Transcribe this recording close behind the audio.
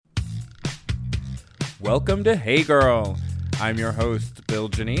Welcome to Hey Girl. I'm your host, Bill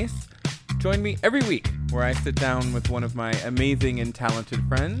Janice. Join me every week where I sit down with one of my amazing and talented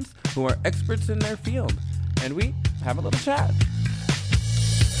friends who are experts in their field, and we have a little chat.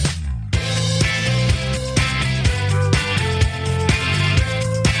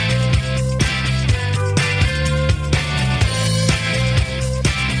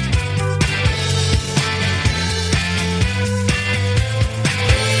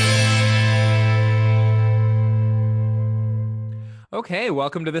 Okay,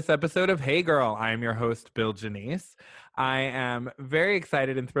 welcome to this episode of Hey Girl. I am your host, Bill Janice. I am very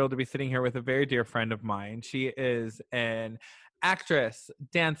excited and thrilled to be sitting here with a very dear friend of mine. She is an actress,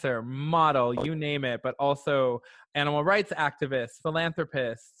 dancer, model, you name it, but also animal rights activist,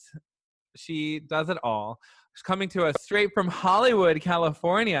 philanthropist. She does it all. She's coming to us straight from Hollywood,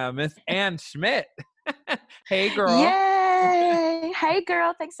 California, Miss Anne Schmidt. Hey, girl. Yay! Hey,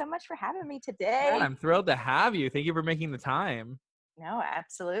 girl. Thanks so much for having me today. God, I'm thrilled to have you. Thank you for making the time. No,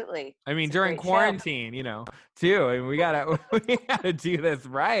 absolutely. I mean, during quarantine, too. I mean, we gotta do this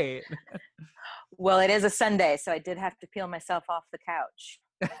right. Well, it is a Sunday, so I did have to peel myself off the couch.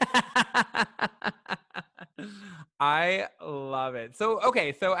 I love it. So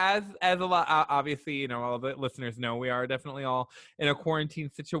as a lot, obviously, all the listeners know, we are definitely all in a quarantine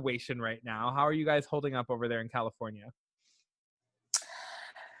situation right now. How are you guys holding up over there in California?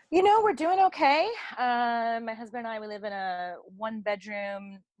 We're doing okay. My husband and I, we live in a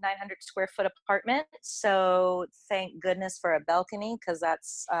 1-bedroom, 900 square foot apartment. So thank goodness for a balcony, because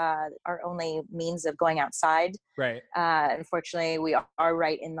that's our only means of going outside. Right. Unfortunately, we are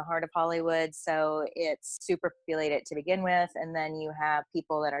right in the heart of Hollywood. So it's super populated to begin with. And then you have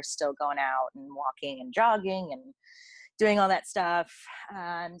people that are still going out and walking and jogging and doing all that stuff.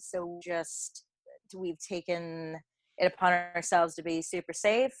 So we've taken it upon ourselves to be super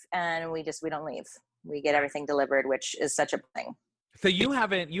safe, and we don't leave. We get everything delivered, which is such a thing. So you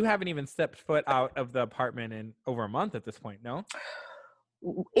haven't even stepped foot out of the apartment in over a month at this point, no?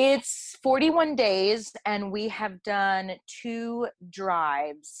 It's 41 days, and we have done 2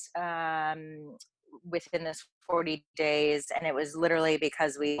 drives within this 40 days, and it was literally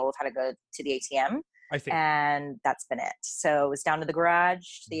because we both had to go to the ATM. I see. And that's been it. So it was down to the garage,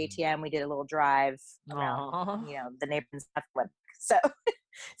 to the ATM. We did a little drive around, the neighborhood stuff. So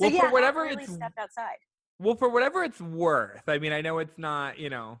for whatever really stepped outside. Well, for whatever it's worth. I mean, I know it's not,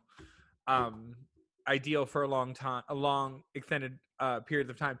 ideal for a long extended periods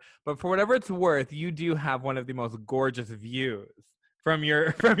of time, but for whatever it's worth, you do have one of the most gorgeous views from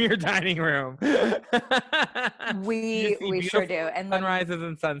your dining room. We sure do. And sunrises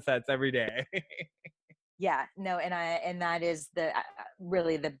and sunsets every day. Yeah, no, and that is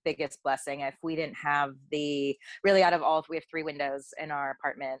really the biggest blessing. If we didn't have we have 3 windows in our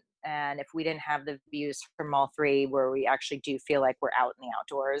apartment, and if we didn't have the views from all 3 where we actually do feel like we're out in the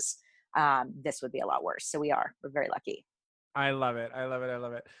outdoors, this would be a lot worse. So we're very lucky. I love it.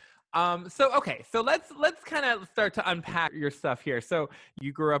 So let's kind of start to unpack your stuff here. So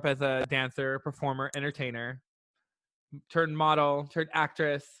you grew up as a dancer, performer, entertainer, turned model, turned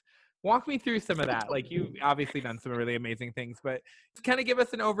actress. Walk me through some of that. Like, you've obviously done some really amazing things, but kind of give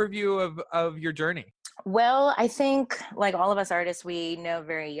us an overview of your journey. Well, I think like all of us artists, we know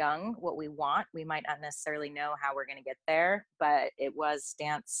very young what we want. We might not necessarily know how we're going to get there, but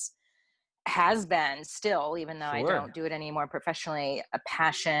dance has been still, even though I don't do it anymore professionally, a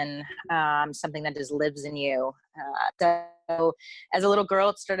passion, something that just lives in you. So as a little girl,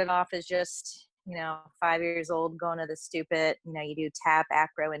 it started off as just 5 years old, going to the stupid, you do tap,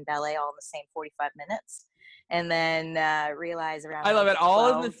 acro, and ballet all in the same 45 minutes. And then realize around I love it,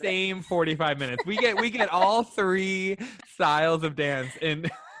 all in the same 45 minutes. We get all 3 styles of dance in.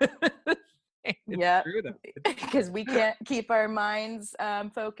 Yeah, because we can't keep our minds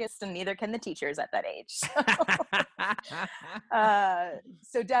focused, and neither can the teachers at that age.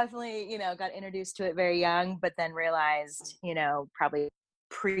 So definitely, got introduced to it very young, but then realized, probably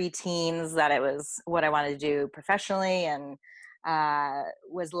pre-teens, that it was what I wanted to do professionally, and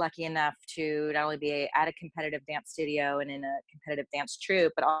was lucky enough to not only be at a competitive dance studio and in a competitive dance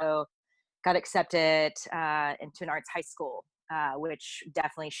troupe, but also got accepted into an arts high school, which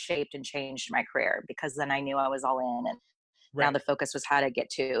definitely shaped and changed my career, because then I knew I was all in, and now the focus was how to get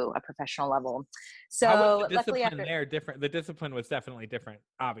to a professional level. So how was the luckily discipline different? The discipline was definitely different,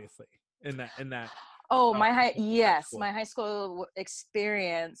 obviously, in that. Oh, my high school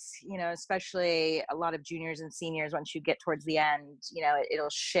experience, especially a lot of juniors and seniors, once you get towards the end, it'll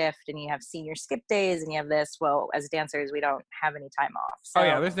shift, and you have senior skip days, and you have this. Well, as dancers, we don't have any time off. So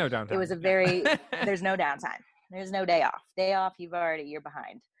there's no downtime. It was there's no downtime. There's no day off. Day off, you're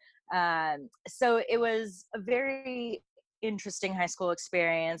behind. So it was a very interesting high school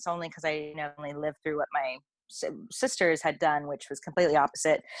experience, only because I only lived through what my sisters had done, which was completely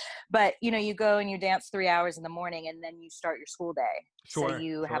opposite. But you go and you dance 3 hours in the morning, and then you start your school day. So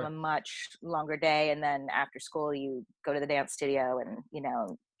you have a much longer day, and then after school you go to the dance studio and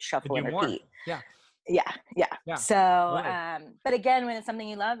shuffle and repeat. Yeah. So but again, when it's something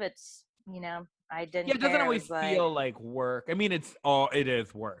you love, it's I didn't it doesn't care. always feel like work. I mean, it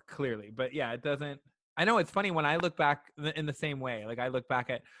is work, clearly, but yeah, it doesn't. I know it's funny when I look back in the same way. Like I look back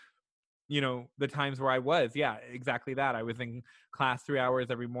at the times where I was, exactly that. I was in class 3 hours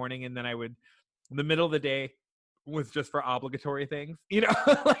every morning, and then the middle of the day was just for obligatory things,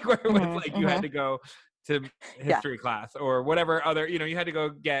 like where it was like you had to go to history class or whatever other, you had to go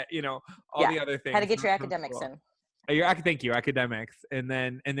get, all the other things. Had to get your academics in. Thank you, academics. And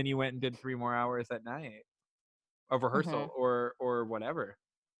then you went and did 3 more hours at night of rehearsal or whatever.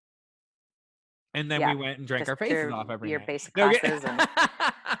 And then we went and drank our faces off every night. Basic classes.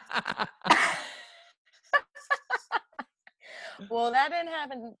 Well, that didn't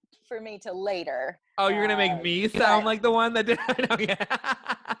happen for me till later. Oh, you're gonna make me sound like the one that did? I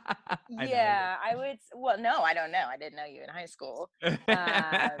would. Well, no, I don't know. I didn't know you in high school.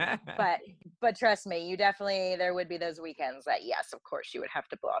 But trust me, there would be those weekends that, yes, of course, you would have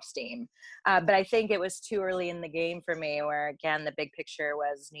to blow off steam. But I think it was too early in the game for me, where again the big picture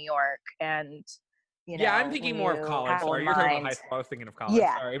was New York, and I'm thinking more of college. Sorry, you're talking about high school. I was thinking of college.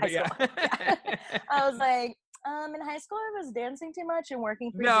 Sorry, but I was like, in high school, I was dancing too much and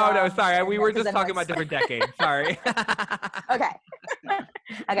working. No, sorry. We were just talking about different decades. Sorry. Okay.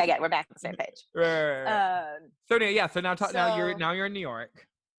 Okay, we're back on the same page. Right. Now you're in New York.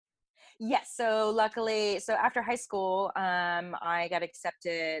 Yes. So luckily, after high school, I got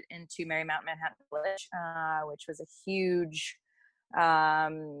accepted into Marymount Manhattan College, which was a huge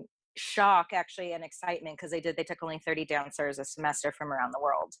shock, actually, and excitement, because they took only 30 dancers a semester from around the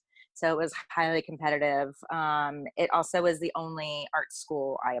world. So it was highly competitive. It also was the only art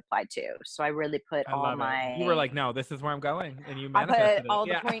school I applied to. So I really put You were like, no, this is where I'm going. And you manifested I put all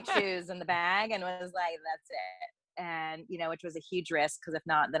the point shoes in the bag and was like, that's it. And, which was a huge risk, because if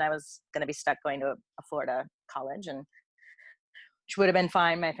not, then I was going to be stuck going to a Florida college, and which would have been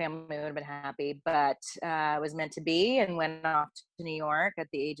fine. My family would have been happy, but it was meant to be, and went off to New York at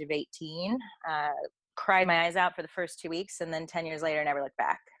the age of 18. Cried my eyes out for the first 2 weeks, and then 10 years later, never looked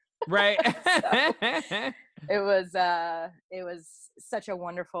back. Right. It was such a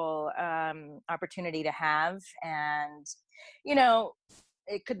wonderful opportunity to have, and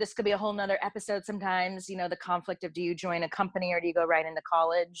this could be a whole nother episode sometimes, the conflict of, do you join a company or do you go right into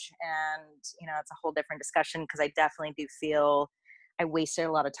college? And it's a whole different discussion, because I definitely do feel I wasted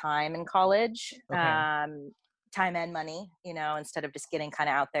a lot of time in college. Okay. Time and money, instead of just getting kind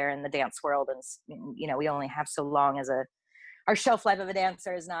of out there in the dance world. And we only have so long our shelf life of a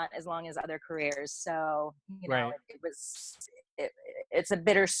dancer is not as long as other careers. So, right. It's a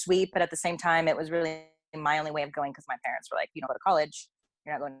bittersweet, but at the same time, it was really my only way of going, because my parents were like, you don't go to college,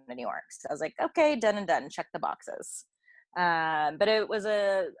 you're not going to New York. So I was like, okay, done and done, check the boxes. But it was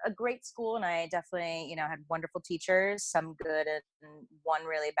a great school, and I definitely, had wonderful teachers, some good and one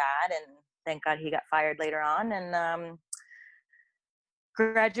really bad. And thank God he got fired later on, and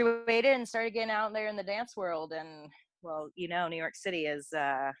graduated and started getting out there in the dance world. And well, New York City is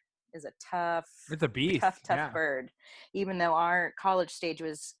a tough, it's a beast, tough bird. Even though our college stage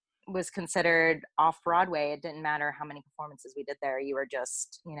was considered off Broadway, it didn't matter how many performances we did there. You were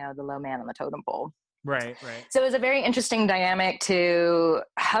just, the low man on the totem pole. Right. So it was a very interesting dynamic to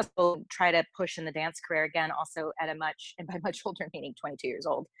hustle, try to push in the dance career again, also at and by much older, meaning 22 years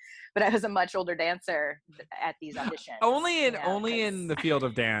old, but I was a much older dancer at these auditions. Only in the field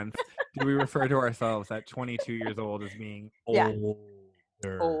of dance do we refer to ourselves at 22 years old as being older.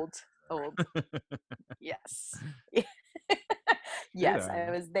 Old. Yes. Yes, I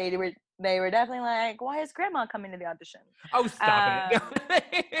was. They were definitely like, "Why is Grandma coming to the audition?" Oh, stop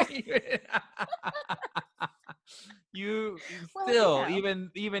it! You still,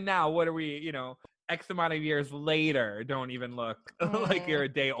 even now, what are we? X amount of years later, don't even look like you're a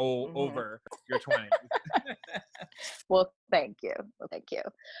day over your 20s. Well, thank you.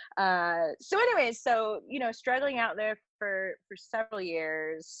 So anyway, struggling out there for several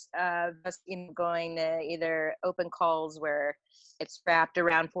years, just going to either open calls where it's wrapped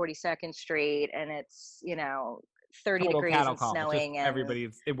around 42nd Street, and it's 30 degrees and snowing, and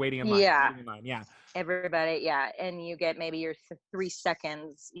everybody's waiting in line. Yeah. Everybody, and you get maybe your 3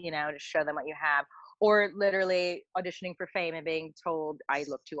 seconds, to show them what you have. or literally auditioning for Fame and being told I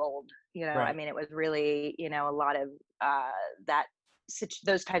look too old. I Right. mean, it was really, a lot of that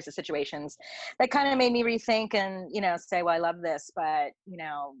those types of situations that kind of made me rethink and say, well, I love this, but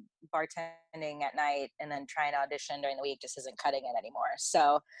bartending at night and then trying to audition during the week just isn't cutting it anymore.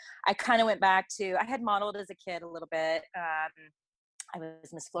 So I kind of went back to, I had modeled as a kid a little bit. I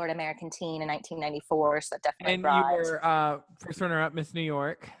was Miss Florida American Teen in 1994, so that definitely And you brought were first runner-up Miss New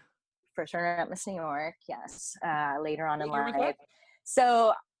York. first runner-up Miss New York, yes, later on in What year was life. that?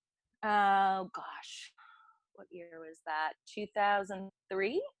 So, gosh, what year was that?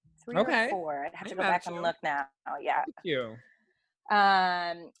 2003, three or Okay. four. I'd have to I go met back and you. look now. Oh, yeah. Thank you.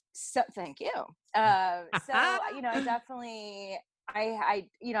 So thank you. So I definitely, I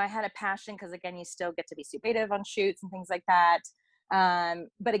had a passion because again, you still get to be super creative on shoots and things like that.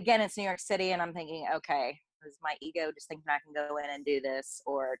 But again, it's New York City, and I'm thinking, okay, is my ego just thinking I can go in and do this,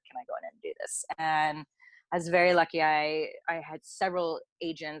 or can I go in and do this? And I was very lucky. I had several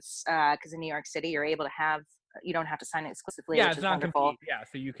agents because in New York City, you're able to have, you don't have to sign it exclusively, Yeah, which it's is not wonderful. compete. Yeah,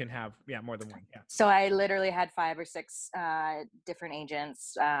 so you can have more than one. Yeah. So I literally had 5 or 6 different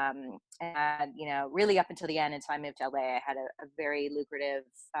agents, and really up until the end, until I moved to LA, I had a very lucrative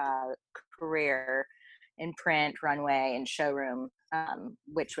career in print, runway, and showroom,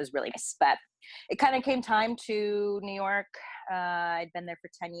 which was really nice. But it kind of came time to New York. I'd been there for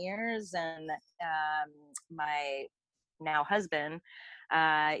 10 years, and my now husband,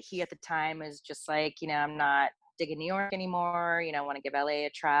 he at the time was just like, I'm not digging New York anymore. I want to give LA a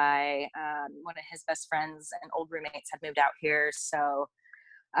try. One of his best friends and old roommates had moved out here, so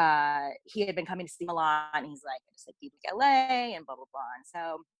he had been coming to see him a lot, and he's like, I just like LA and blah blah blah. And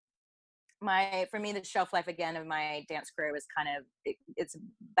so for me, the shelf life again of my dance career was kind of it's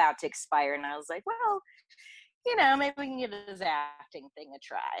about to expire, and I was like, well, maybe we can give this acting thing a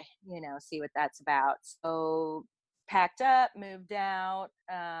try. See what that's about. So packed up, moved out.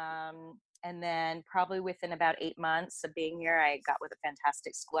 And then probably within about 8 months of being here, I got with a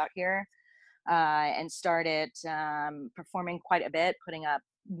fantastic school out here and started performing quite a bit, putting up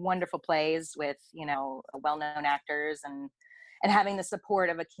wonderful plays with, well-known actors and having the support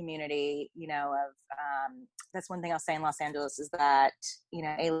of a community, that's one thing I'll say in Los Angeles is that,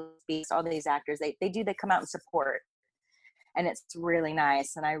 A-list, all these actors, they come out and support. And it's really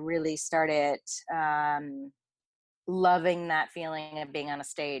nice. And I really started loving that feeling of being on a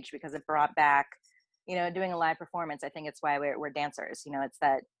stage because it brought back, doing a live performance. I think it's why we're dancers. It's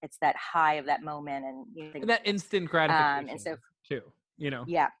that high of that moment and that instant gratification. And so too,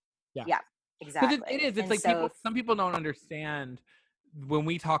 Yeah. Exactly. It's like some people don't understand when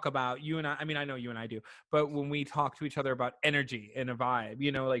we talk about you and I mean, I know you and I do, but when we talk to each other about energy and a vibe,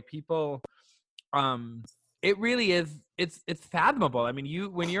 like people, it really is, it's fathomable. I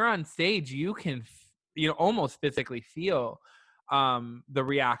mean, when you're on stage, you can almost physically feel the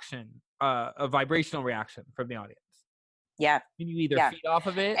reaction, a vibrational reaction from the audience. Yeah. And you either feed off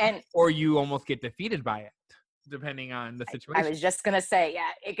of it or you almost get defeated by it, depending on the situation. I was just gonna say,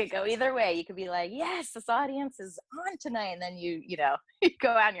 it could go either way. You could be like, yes, this audience is on tonight, and then you go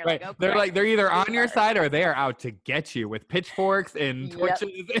out and you're right. like, okay. They're either on your side or they are out to get you with pitchforks and torches.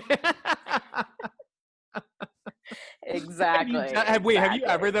 Exactly. Have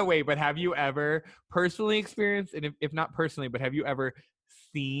you ever personally experienced, and if not personally, but have you ever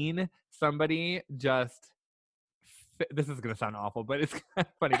seen somebody just, this is going to sound awful, but it's kind of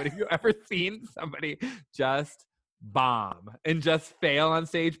funny, but have you ever seen somebody just bomb and just fail on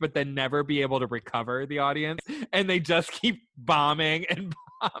stage, but then never be able to recover the audience, and they just keep bombing and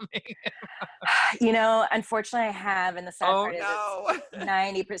bombing? Unfortunately I have, and the sad part is it's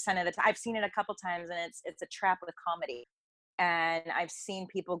 90% of the time. I've seen it a couple times, and it's a trap with comedy. And I've seen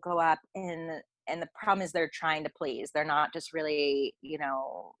people go up and the problem is they're trying to please. They're not just really,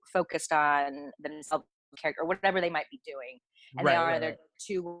 focused on themselves, character, or whatever they might be doing. And they're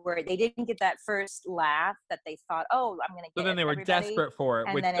too worried. They didn't get that first laugh that they thought, oh, I'm going to get. So then they were desperate for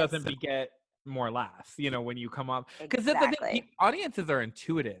it, which doesn't beget more laughs, when you come up. Because that's the thing, audiences are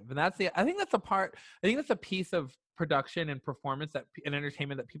intuitive. And I think that's a piece of production and performance and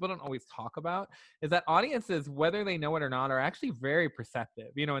entertainment that people don't always talk about, is that audiences, whether they know it or not, are actually very perceptive,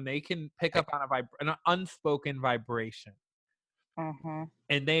 and they can pick up on an unspoken vibration. Mm-hmm.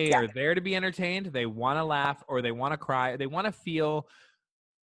 And they are there to be entertained. They want to laugh, or they want to cry. They want to feel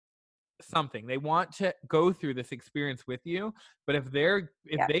something. They want to go through this experience with you. But if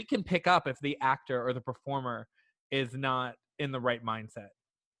they can pick up if the actor or the performer is not in the right mindset,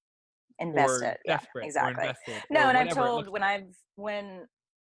 invested, desperate, exactly. or invested, no, and I'm told when I've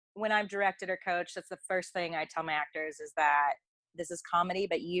directed or coached, that's the first thing I tell my actors is that this is comedy,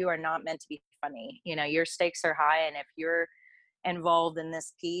 but you are not meant to be funny. You know, your stakes are high. And if you're involved in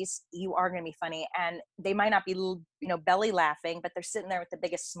this piece, you are going to be funny. And they might not be, belly laughing, but they're sitting there with the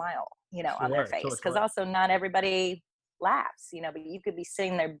biggest smile, on their Sure, face. sure, Because sure. also not everybody laughs, but you could be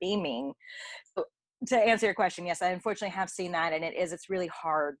sitting there beaming. So to answer your question, yes, I unfortunately have seen that. And it's really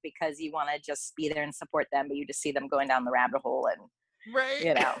hard because you want to just be there and support them, but you just see them going down the rabbit hole and,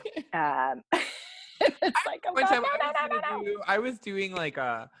 Right. um, it's like, oh One God, time no, no, no, no, no. I was doing like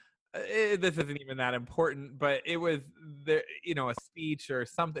this isn't even that important, but it was the, a speech or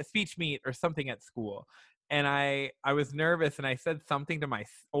something, speech meet or something at school. And I was nervous and I said something to my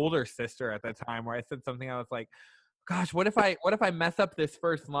older sister at the time where I said something, I was like, gosh, what if I mess up this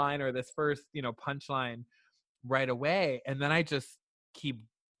first line or this first, punchline right away? And then I just keep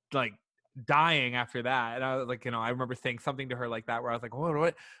like dying after that. And I was like, I remember saying something to her like that where I was like,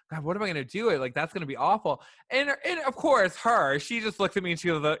 what God, what am I gonna do? Like, that's gonna be awful. And of course she just looks at me and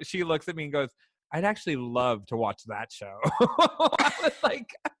she looks at me and goes, I'd actually love to watch that show. I was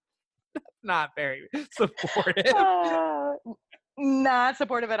like, not very supportive. Not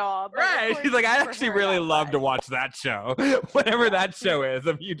supportive at all. But Right. She's like, I'd actually really love was to watch that show. Whatever that show is,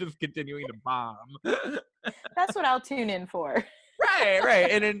 of you just continuing to bomb. That's what I'll tune in for.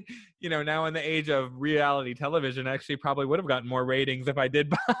 Right. And then, now in the age of reality television, I actually probably would have gotten more ratings if I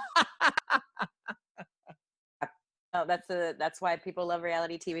did. Oh, that's why people love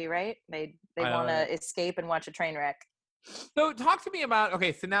reality TV, right? They want to escape and watch a train wreck. So talk to me about,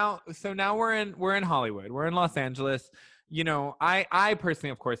 okay, so now we're in Hollywood. We're in Los Angeles. I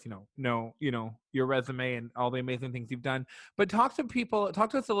personally, of course, know your resume and all the amazing things you've done. But talk to us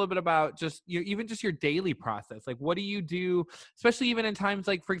a little bit about just even just your daily process. Like, what do you do, especially even in times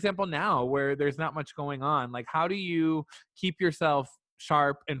like, for example, now where there's not much going on? Like, how do you keep yourself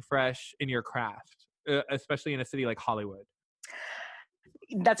sharp and fresh in your craft, especially in a city like Hollywood?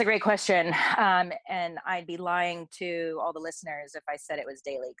 That's a great question. And I'd be lying to all the listeners if I said it was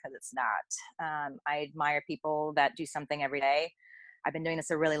daily, because it's not. I admire people that do something every day. I've been doing this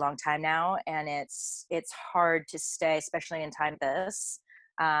a really long time now, and it's hard to stay, especially in time this,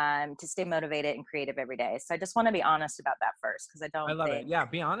 to stay motivated and creative every day. So I just want to be honest about that first, because I don't love think it. Yeah,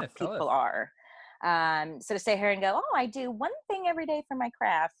 be honest. people are. So to stay here and go, oh, I do one thing every day for my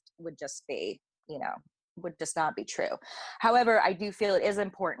craft would just be, would just not be true. However, I do feel it is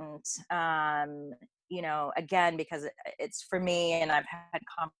important, again, because it's for me, and I've had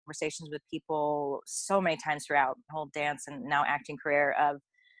conversations with people so many times throughout the whole dance and now acting career of,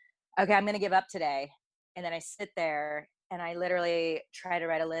 okay, I'm going to give up today. And then I sit there and I literally try to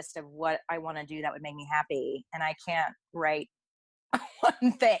write a list of what I want to do that would make me happy. And I can't write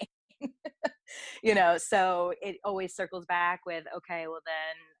one thing. So it always circles back with, okay, well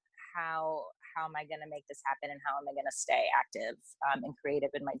then how am I going to make this happen, and how am I going to stay active and creative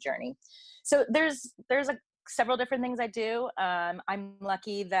in my journey? So there's several different things I do. I'm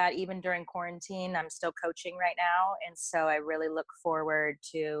lucky that even during quarantine, I'm still coaching right now. And so I really look forward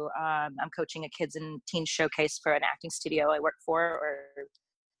to, I'm coaching a kids and teen showcase for an acting studio I work for or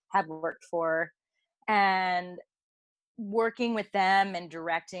have worked for. And working with them and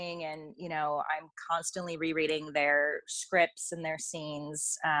directing, and I'm constantly rereading their scripts and their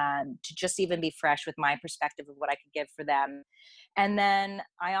scenes, to just even be fresh with my perspective of what I could give for them. And then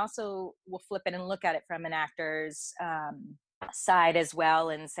I also will flip it and look at it from an actor's side as well,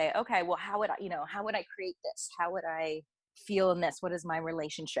 and say, okay, well, how would I create this? How would I feel in this? What is my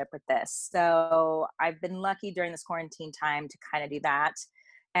relationship with this? So I've been lucky during this quarantine time to kind of do that.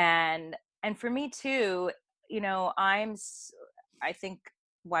 And for me too, I think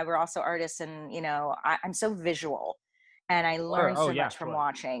why we're also artists, and I'm so visual, and I learn so much from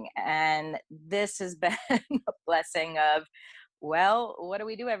watching. And this has been a blessing of, well, what do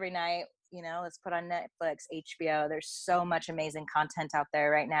we do every night? Let's put on Netflix, HBO. There's so much amazing content out there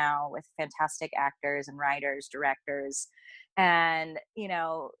right now with fantastic actors and writers, directors. And,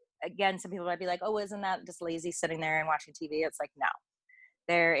 again, some people might be like, oh, isn't that just lazy sitting there and watching TV? It's like, no.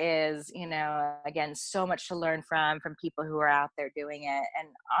 There is, again, so much to learn from people who are out there doing it. And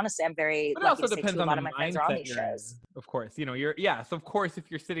honestly, I'm very lucky to say too, a lot of my friends are on these shows. Of course, so of course,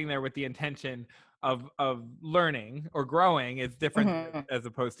 if you're sitting there with the intention of learning or growing, it's different, mm-hmm. as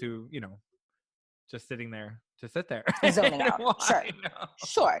opposed to, just sitting there to sit there. Zoning out.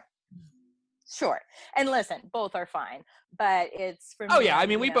 Sure. And listen, both are fine, but it's for me. Oh yeah. I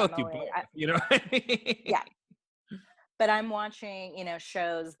mean, we both do both, Yeah. But I'm watching,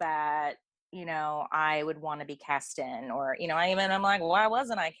 shows that, I would want to be cast in, or, I'm like, why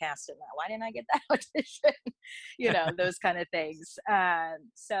wasn't I cast in that? Why didn't I get that audition? Those kind of things.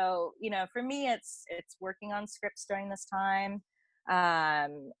 So, for me, it's working on scripts during this time.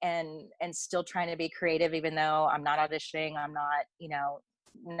 and still trying to be creative, even though I'm not auditioning, I'm not,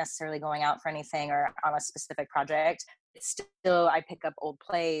 necessarily going out for anything or on a specific project. It's still, I pick up old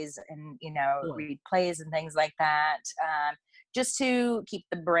plays and, Sure. read plays and things like that. Just to keep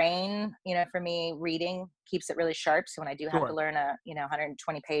the brain, for me, reading keeps it really sharp. So when I do have to Sure. learn a,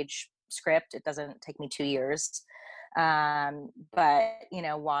 120-page script, it doesn't take me 2 years. But,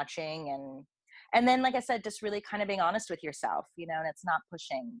 watching and then, like I said, just really kind of being honest with yourself, and it's not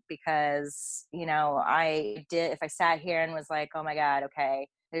pushing because, if I sat here and was like, oh my God, okay,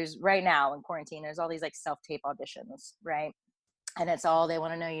 there's right now in quarantine, there's all these like self-tape auditions, right? And it's all, they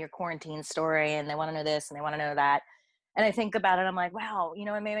want to know your quarantine story and they want to know this and they want to know that. And I think about it, I'm like, wow,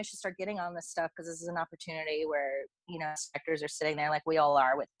 maybe I should start getting on this stuff because this is an opportunity where, actors are sitting there like we all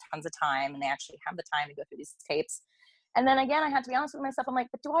are with tons of time and they actually have the time to go through these tapes. And then again, I have to be honest with myself. I'm like,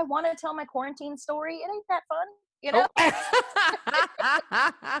 but do I want to tell my quarantine story? It ain't that fun, Oh.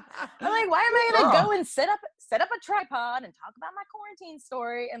 I'm like, why am I going to Girl. go and set up a tripod and talk about my quarantine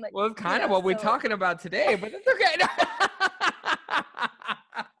story? And like, Well, it's kind of what we're talking about today, but it's okay.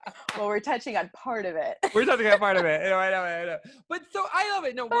 Well, we're touching on part of it. We're touching on part of it. I know. But so I love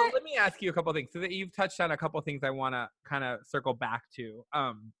it. No, well, let me ask you a couple of things. So that you've touched on a couple of things I want to kind of circle back to.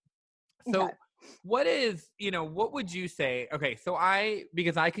 So Okay. what is, what would you say? Okay, so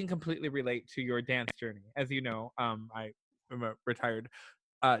because I can completely relate to your dance journey. As you know, I am a retired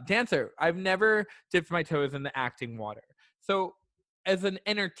dancer. I've never dipped my toes in the acting water. So as an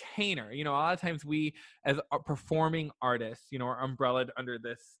entertainer, a lot of times we as performing artists, are umbrellaed under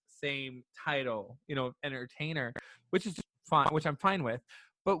this same title, entertainer, which is fine, which I'm fine with.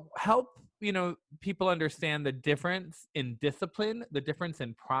 But help, people understand the difference in discipline, the difference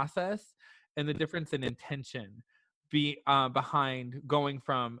in process, and the difference in intention behind going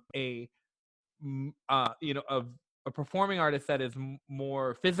from a performing artist that is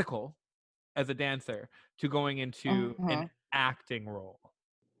more physical as a dancer to going into an acting role.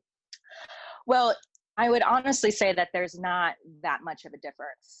 Well, I would honestly say that there's not that much of a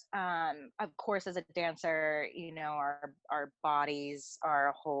difference. Of course, as a dancer, our bodies are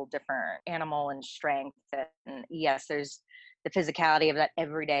a whole different animal and strength. And yes, there's the physicality of that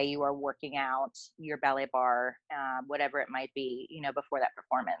every day you are working out your ballet bar, whatever it might be, before that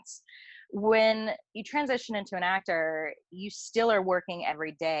performance. When you transition into an actor, you still are working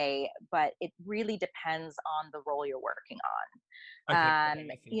every day, but it really depends on the role you're working on.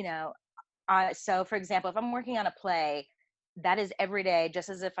 Okay, So for example, if I'm working on a play, that is every day, just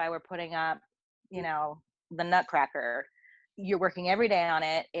as if I were putting up, the Nutcracker. You're working every day on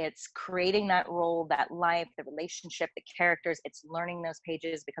it. It's creating that role, that life, the relationship, the characters. It's learning those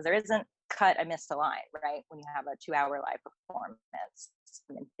pages because there isn't cut, I missed a line, right? When you have a 2-hour live performance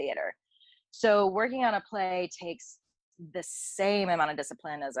in theater. So working on a play takes the same amount of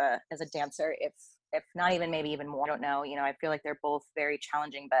discipline as a dancer, if not even maybe even more. I don't know. I feel like they're both very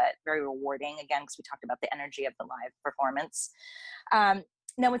challenging but very rewarding. Again, because we talked about the energy of the live performance.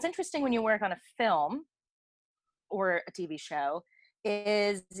 Now, what's interesting when you work on a film or a TV show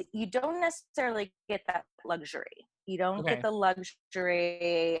is you don't necessarily get that luxury. You don't get the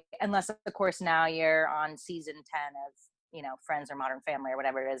luxury unless, of course, now you're on season 10 of, Friends or Modern Family or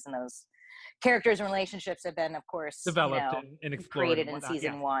whatever it is, and those characters and relationships have been, of course, developed and explored created in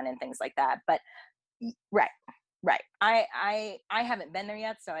season 1 and things like that. But right. I haven't been there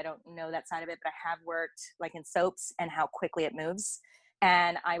yet, so I don't know that side of it, but I have worked like in soaps and how quickly it moves.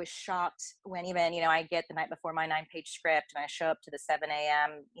 And I was shocked when even, I get the night before my 9-page script and I show up to the 7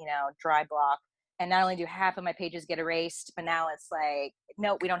 a.m., dry block. And not only do half of my pages get erased, but now it's like,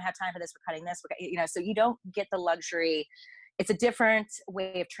 no, we don't have time for this. We're cutting this. So you don't get the luxury. It's a different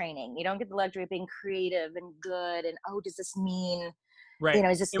way of training. You don't get the luxury of being creative and good. And, oh, does this mean, right?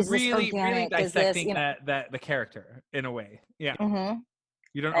 Is this organic? Really dissecting the character in a way. Yeah. Mm-hmm.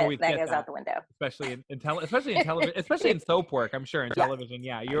 You don't always that get goes that, out the window, especially in television, especially in soap work. I'm sure in television,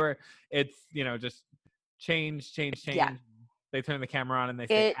 it's just change. Yeah. They turn the camera on and they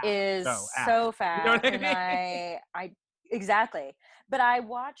say, it is so fast. You know what I mean? And I exactly. But I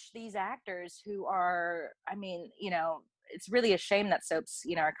watch these actors who are, it's really a shame that soaps,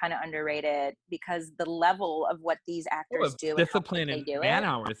 are kind of underrated because the level of what these actors do, discipline and and man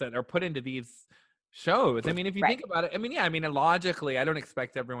hours that are put into these shows. I mean, if you think about it, logically, I don't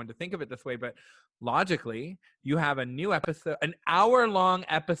expect everyone to think of it this way, but logically, you have a new episode, an hour-long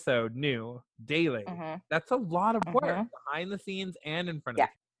episode new daily. Mm-hmm. That's a lot of work behind the scenes and in front of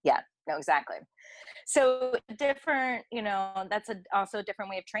no, exactly. So different, that's also a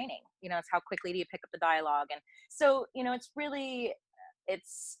different way of training. It's how quickly do you pick up the dialogue. And so, it's really,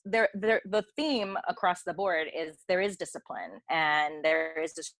 it's the theme across the board is there is discipline and there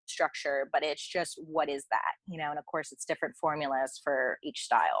is a structure, but it's just, what is that, and of course it's different formulas for each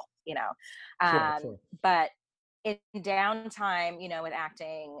style, Sure, sure. but in downtime, with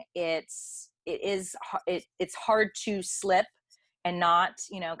acting, it's hard to slip and not,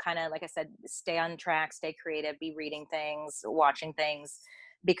 kind of, like I said, stay on track, stay creative, be reading things, watching things,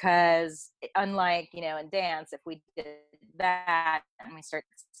 because unlike, in dance, if we did that and we start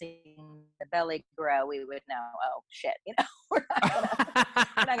seeing the belly grow, we would know, oh shit, we're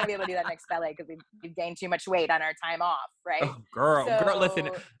not gonna be able to do that next ballet because we've gained too much weight on our time off, right? Oh, girl, listen,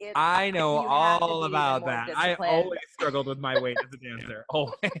 I know all about that. I always struggled with my weight as a dancer.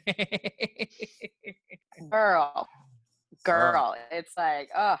 Always. Girl. It's like,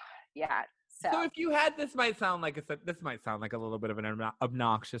 oh yeah. So if you had, this might sound like a little bit of an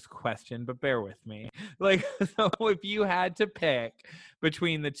obnoxious question, but bear with me. Like, so if you had to pick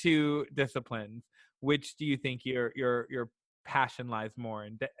between the two disciplines, which do you think your passion lies more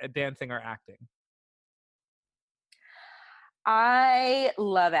in, dancing or acting? I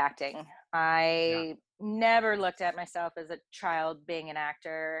love acting. I never looked at myself as a child being an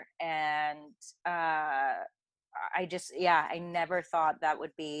actor, and I never thought that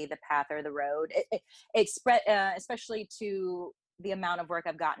would be the path or the road. Especially to the amount of work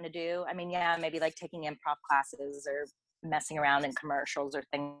I've gotten to do. I mean, maybe like taking improv classes or messing around in commercials or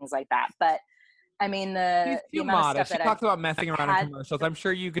things like that. But I mean, she's too modest. She talks about messing around in commercials. I'm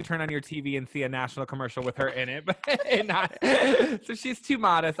sure you could turn on your TV and see a national commercial with her in it, but not. So she's too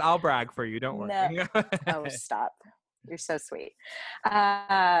modest. I'll brag for you. Don't worry. No. Oh, stop! You're so sweet.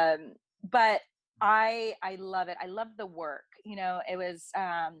 But I love it. I love the work. It was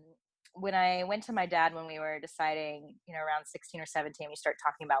when I went to my dad when we were deciding, around 16 or 17, we start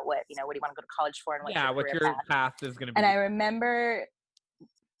talking about what do you want to go to college for and what your path is going to be. And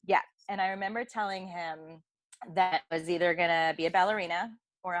I remember telling him that I was either going to be a ballerina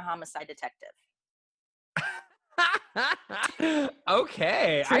or a homicide detective.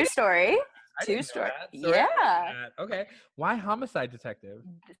 Okay. True story. Yeah. Okay. Why homicide detective?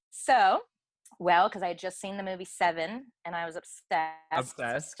 So, well, because I had just seen the movie Seven and I was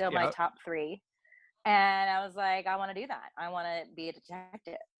obsessed. Still my top 3. And I was like, I want to do that. I want to be a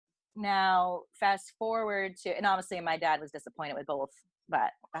detective. Now, fast forward to, and obviously my dad was disappointed with both,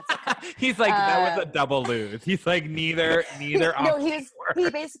 but that's okay. He's like, that was a double lose. He's like, neither. No, he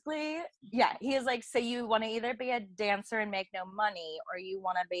basically, he is like, so you want to either be a dancer and make no money, or you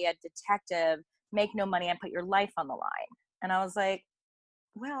want to be a detective, make no money, and put your life on the line. And I was like,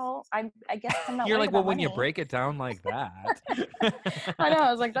 well, I guess I'm not. You're like, well, when money. you break it down like that. I know. I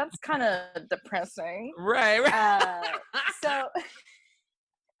was like, that's kind of depressing. Right. So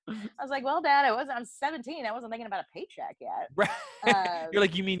I was like, well, Dad, I'm 17. I wasn't thinking about a paycheck yet. Right. You're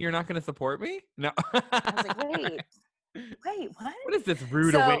like, you mean you're not going to support me? No. I was like, wait, what? What is this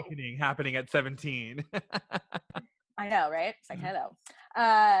rude awakening happening at 17? I know, right? It's like, hello.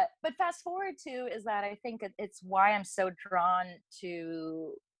 But fast forward to is that I think it's why I'm so drawn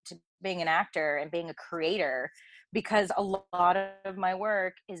to being an actor and being a creator, because a lot of my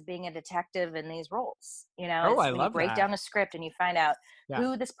work is being a detective in these roles. I love you break down a script and you find out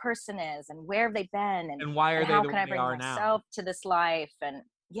who this person is and where have they been and why are they how the can way I bring myself to this life and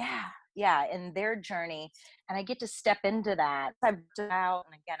in their journey, and I get to step into that. I've done out,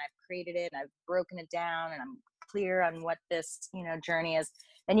 and again, I've created it and I've broken it down and I'm clear on what this journey is.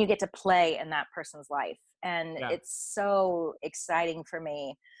 Then you get to play in that person's life, and it's so exciting for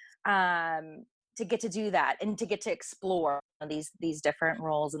me to get to do that and to get to explore these different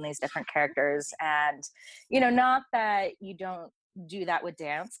roles and these different characters. And not that you don't do that with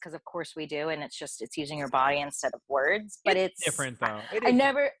dance, because of course we do, and it's using your body instead of words, but it's different though. I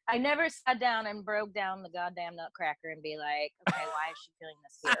never sat down and broke down the goddamn Nutcracker and be like, okay, why is she feeling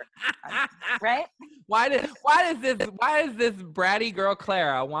this here? Right? Why does this bratty girl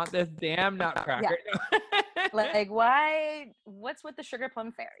Clara want this damn Nutcracker? Like, why? What's with the sugar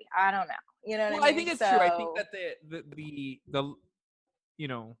plum fairy? I don't know. What I mean? I think it's true. I think that the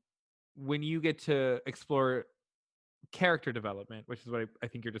when you get to explore character development, which is what I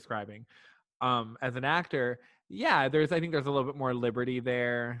think you're describing, as an actor, I think there's a little bit more liberty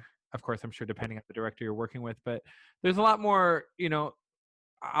there. Of course, I'm sure depending on the director you're working with, but there's a lot more,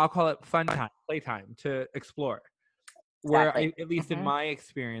 I'll call it fun time, playtime to explore. Exactly. Where at least in my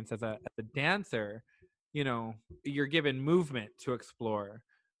experience as a dancer, you're given movement to explore,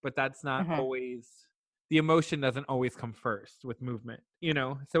 but that's not always, the emotion doesn't always come first with movement,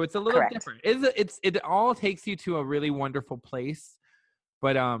 so it's a little different. It all takes you to a really wonderful place,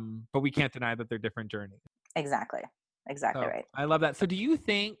 but we can't deny that they're different journeys. Exactly. Exactly So right. I love that. So do you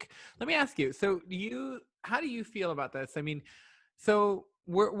think, let me ask you, how do you feel about this? I mean, so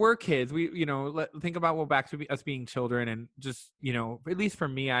we're kids. We, think about, well, back to us being children, and just, at least for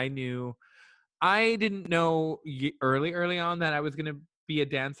me, I didn't know early on that I was going to be a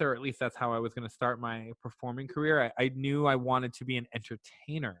dancer, or at least that's how I was going to start my performing career. I knew I wanted to be an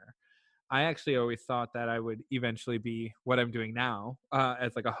entertainer. I actually always thought that I would eventually be what I'm doing now,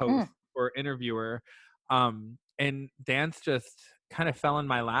 as like a host or interviewer. And dance just kind of fell in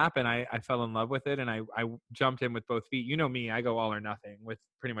my lap, and I fell in love with it, and I jumped in with both feet. You know me, I go all or nothing with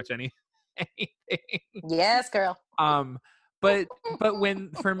pretty much anything. Yes, girl. But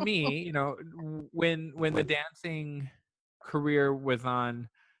when, for me, when the dancing career was on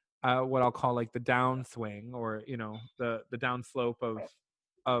what I'll call like the downswing, or the downslope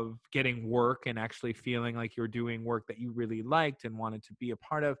of getting work and actually feeling like you're doing work that you really liked and wanted to be a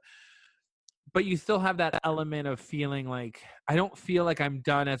part of, but you still have that element of feeling like, I don't feel like I'm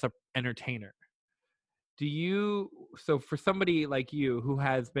done as a entertainer. So for somebody like you who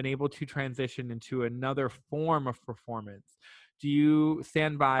has been able to transition into another form of performance, do you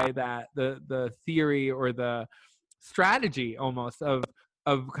stand by that, the theory or the strategy almost of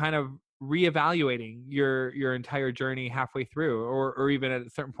kind of reevaluating your entire journey halfway through, or even at a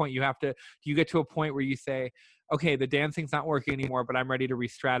certain point do you get to a point where you say, okay, the dancing's not working anymore, but I'm ready to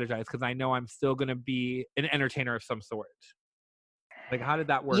re-strategize because I know I'm still going to be an entertainer of some sort? Like, how did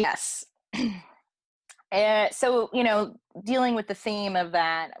that work? Yes. So, dealing with the theme of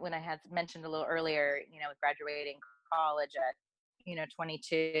that, when I had mentioned a little earlier, with graduating college at,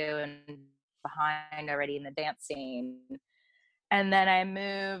 22 and behind already in the dance scene. And then I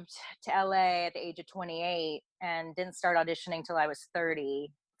moved to LA at the age of 28 and didn't start auditioning till I was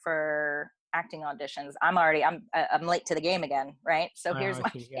 30 for acting auditions. I'm late to the game again, right? So here's my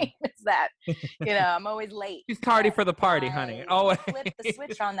game is that, I'm always late. She's tardy for the party, honey. Oh, flipped the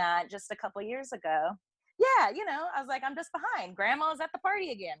switch on that just a couple years ago. Yeah, I was like, I'm just behind. Grandma's at the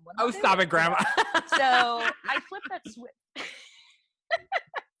party again. Oh, stop it, Grandma. So I flipped that switch.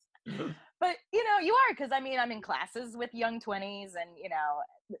 But you are, because I'm in classes with young 20s, and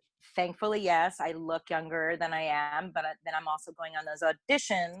thankfully, yes, I look younger than I am, but then I'm also going on those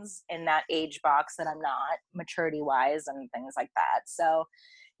auditions in that age box that I'm not, maturity wise and things like that. So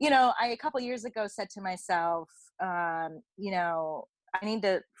I a couple years ago said to myself, I need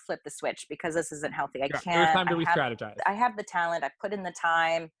to flip the switch because this isn't healthy. I can't. There's time to re-strategize. I have the talent. I put in the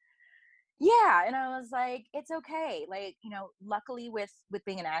time. Yeah. And I was like, it's okay. Like, luckily with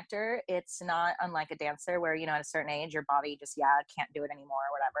being an actor, it's not unlike a dancer where, at a certain age, your body just, can't do it anymore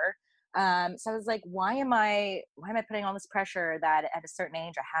or whatever. So I was like, why am I putting all this pressure that at a certain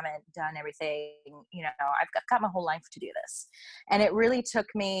age, I haven't done everything, I've got my whole life to do this. And it really took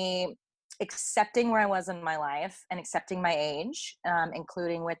me accepting where I was in my life and accepting my age,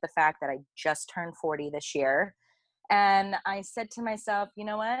 including with the fact that I just turned 40 this year. And I said to myself, you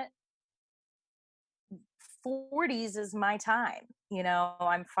know what? 40s is my time.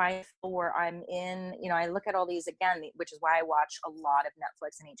 I'm 5'4", I'm in, I look at all these again, which is why I watch a lot of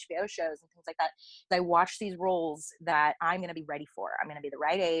Netflix and HBO shows and things like that. I watch these roles that I'm going to be ready for. I'm going to be the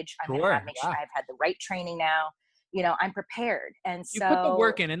right age. I'm going to make sure I've had the right training now. I'm prepared. And so you put the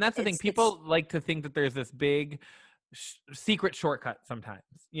work in, and that's the thing. People like to think that there's this big secret shortcut sometimes,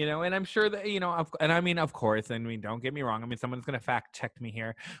 and I'm sure that, and I mean, of course, don't get me wrong. I mean, someone's going to fact check me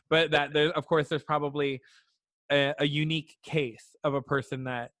here, but that of course, there's probably a unique case of a person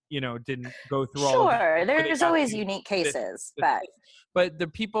that, didn't go through all of that. Sure, there's always unique cases, but the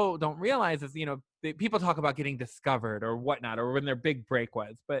people don't realize is, people talk about getting discovered or whatnot, or when their big break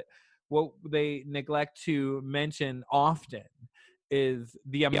was, but what they neglect to mention often is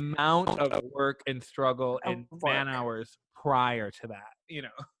the amount of work and struggle and man hours prior to that,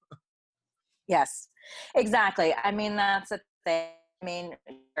 Yes, exactly. I mean, that's a thing. I mean,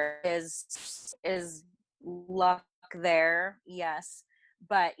 is luck there? Yes.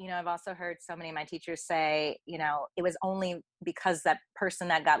 But, I've also heard so many of my teachers say, it was only because that person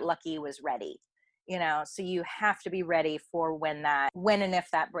that got lucky was ready, so you have to be ready for when and if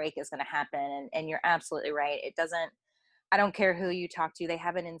that break is going to happen. And you're absolutely right. I don't care who you talk to, they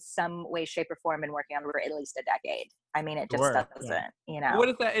haven't in some way, shape, or form been working on for at least a decade. I mean, it just doesn't, What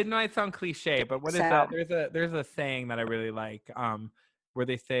is that? It might sound cliche, but what is that? There's a saying that I really like, where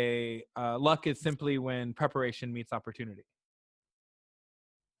they say, luck is simply when preparation meets opportunity.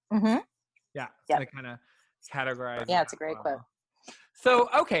 Mm-hmm. Yeah. Yep. I kind of categorize. Yeah, it's a great quote. So,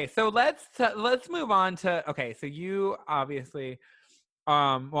 okay. So let's move on to, okay. So you obviously,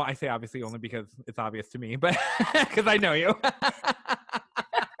 well, I say obviously only because it's obvious to me, but because I know you.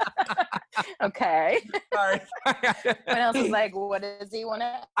 Okay. Sorry. When else is like, what does he want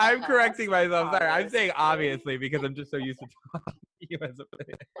to I'm correcting myself. Sorry. I'm saying Obviously. obviously because I'm just so used to talking to you as a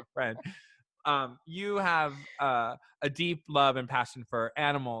friend. You have a deep love and passion for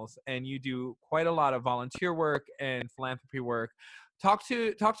animals, and you do quite a lot of volunteer work and philanthropy work. Talk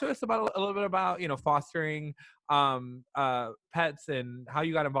to us about a little bit about fostering pets and how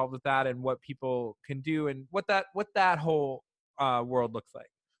you got involved with that and what people can do and what that whole world looks like.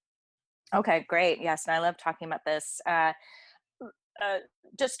 Okay, great. Yes, and I love talking about this.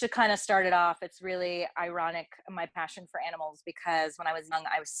 Just to kind of start it off, it's really ironic, my passion for animals, because when I was young,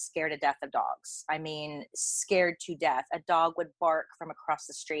 I was scared to death of dogs. I mean, scared to death. A dog would bark from across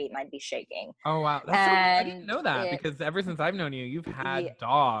the street and I'd be shaking. Oh, wow. That's so, I didn't know that because ever since I've known you, you've had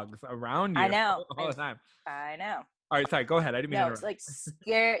dogs around you I know. all the time. I know. All right, sorry, go ahead. I didn't mean to interrupt. It's like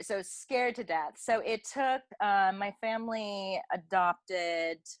scared, so scared to death. So it took, my family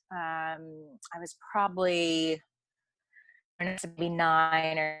adopted, I was probably to be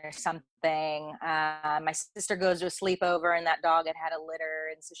 9 or something. My sister goes to a sleepover and that dog had a litter,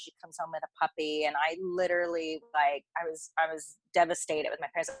 and so she comes home with a puppy, and I literally, like, I was devastated with my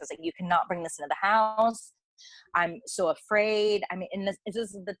parents. I was like, you cannot bring this into the house. I'm so afraid. I mean, and this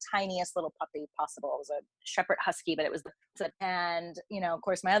is the tiniest little puppy possible. It was a shepherd husky, but it was and of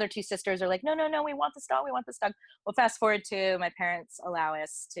course my other 2 sisters are like, no, we want this dog, Well, fast forward to my parents allow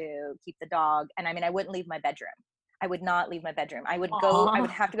us to keep the dog, and I mean, I wouldn't leave my bedroom. I would not leave my bedroom. I would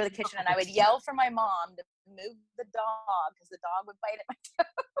have to go to the kitchen, and I would yell for my mom to move the dog because the dog would bite at my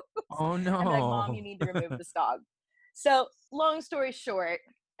toes. Oh, no. I'm like, Mom, you need to remove this dog. So long story short,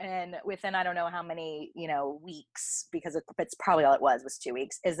 and within I don't know how many weeks, because it's probably all it was 2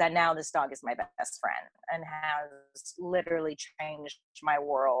 weeks, is that now this dog is my best friend and has literally changed my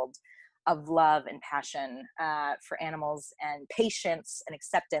world of love and passion for animals and patience and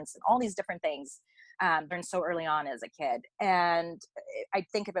acceptance and all these different things. Learned so early on as a kid. And I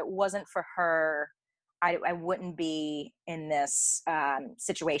think if it wasn't for her, I wouldn't be in this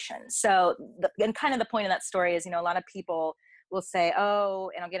situation. So, and kind of the point of that story is, a lot of people will say,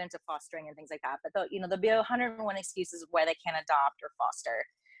 oh, and I'll get into fostering and things like that, but there'll be 101 excuses of why they can't adopt or foster.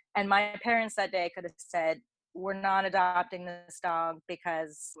 And my parents that day could have said, we're not adopting this dog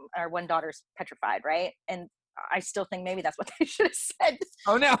because our one daughter's petrified, right? And I still think maybe that's what they should have said.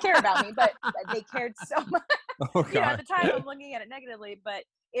 Oh, no. They care about me, but they cared so much. Oh, God. At the time I'm looking at it negatively, but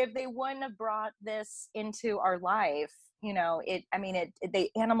if they wouldn't have brought this into our life,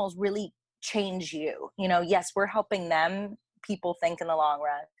 animals really change you. Yes, we're helping them, people think, in the long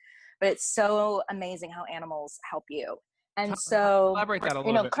run, but it's so amazing how animals help you. And so, elaborate that a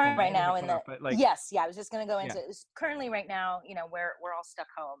little bit. Currently right now yes, I was just going to go into currently right now, we're all stuck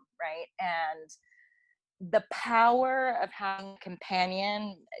home, right? And the power of having a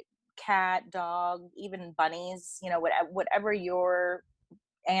companion, cat, dog, even bunnies, whatever your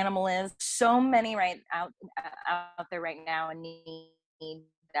animal is, so many out there right now and need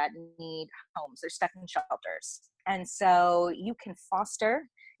homes. They're stuck in shelters. And so you can foster,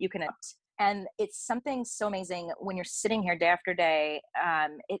 you can adopt. And it's something so amazing when you're sitting here day after day.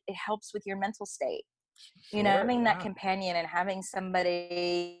 It helps with your mental state. Sure, having that companion and having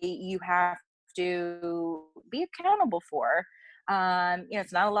somebody you have to be accountable for.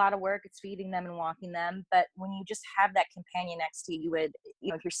 It's not a lot of work. It's feeding them and walking them. But when you just have that companion next to you, you would,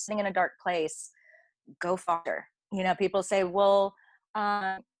 if you're sitting in a dark place, go foster. People say, well,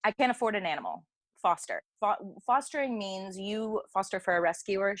 I can't afford an animal. Foster. Fostering means you foster for a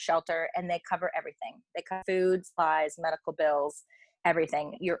rescuer, shelter, and they cover everything. They cover food, supplies, medical bills,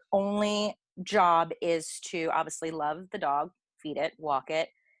 everything. Your only job is to obviously love the dog, feed it, walk it,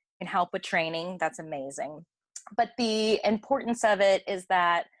 and help with training. That's amazing. But the importance of it is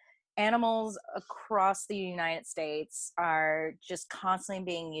that animals across the United States are just constantly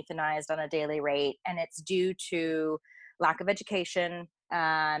being euthanized on a daily rate, and it's due to lack of education,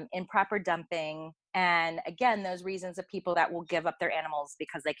 improper dumping, and again, those reasons of people that will give up their animals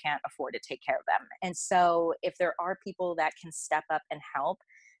because they can't afford to take care of them. And so if there are people that can step up and help,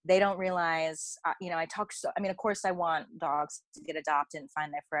 they don't realize, of course I want dogs to get adopted and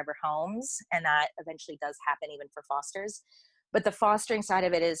find their forever homes. And that eventually does happen even for fosters. But the fostering side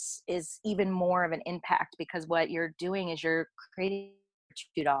of it is even more of an impact, because what you're doing is you're creating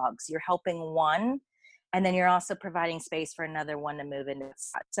 2 dogs. You're helping one, and then you're also providing space for another one to move into.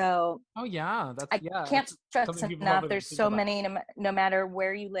 So, oh yeah, I can't stress enough. There's so many, no matter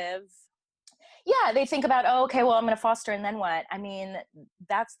where you live. Yeah, they think about, oh, okay, well, I'm going to foster, and then what? I mean,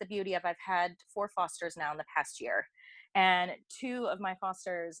 that's the beauty of, I've had 4 fosters now in the past year. And two of my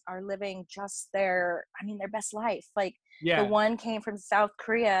fosters are living just their best life. Like the Yeah. one came from South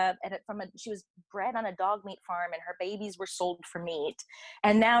Korea, and she was bred on a dog meat farm, and her babies were sold for meat.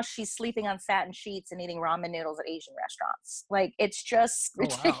 And now she's sleeping on satin sheets and eating ramen noodles at Asian restaurants. Like, it's just Oh,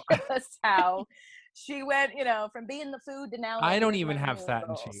 wow. ridiculous how she went, from being the food to now I living don't with even have ramen satin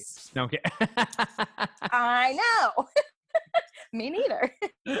noodles. sheets. No, okay. I know. Me neither.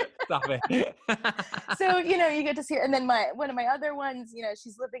 Stop it. So you get to see her. And then one of my other ones,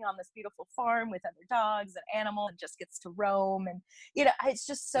 she's living on this beautiful farm with other dogs and animals, and just gets to roam. And it's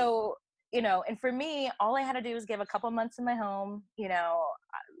just so, and for me, all I had to do was give a couple months in my home,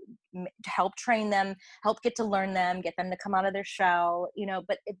 to help train them, help get to learn them, get them to come out of their shell,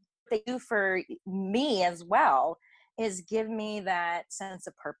 but they do for me as well is give me that sense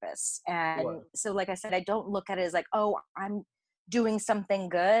of purpose. And Sure. so, like I said, I don't look at it as like, oh, I'm doing something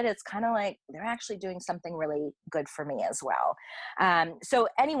good. It's kind of like they're actually doing something really good for me as well. So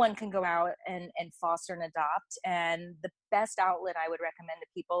anyone can go out and foster and adopt. And the best outlet I would recommend to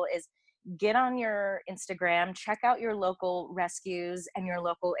people is get on your Instagram, check out your local rescues and your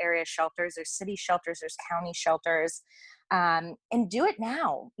local area shelters. There's city shelters, there's county shelters, and do it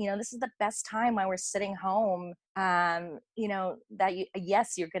now. This is the best time while we're sitting home. That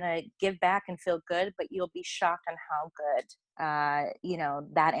yes, you're going to give back and feel good, but you'll be shocked on how good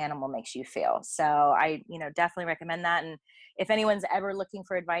that animal makes you feel. So I definitely recommend that. And if anyone's ever looking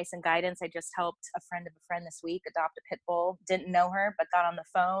for advice and guidance, I just helped a friend of a friend this week adopt a pit bull. Didn't know her, but got on the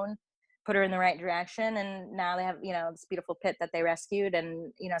phone, put her in the right direction, and now they have this beautiful pit that they rescued.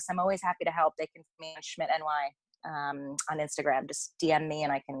 And so I'm always happy to help. They can find me on Schmidt NY on Instagram. Just DM me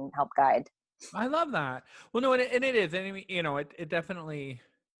and I can help guide. I love that. Well, no, and it is, and I mean, it definitely,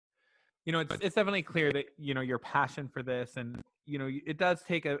 it's definitely clear that your passion for this, and it does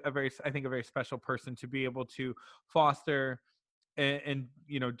take a very, I think, a very special person to be able to foster and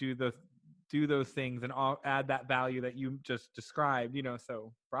do those things and add that value that you just described.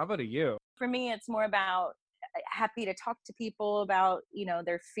 So bravo to you. For me, it's more about happy to talk to people about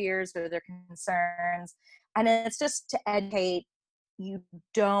their fears or their concerns, and it's just to educate. You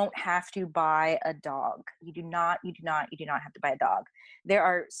don't have to buy a dog. You do not have to buy a dog. There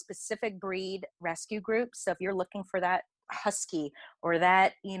are specific breed rescue groups. So if you're looking for that husky or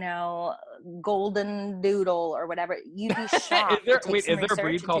that golden doodle or whatever, you'd be shocked. Is there a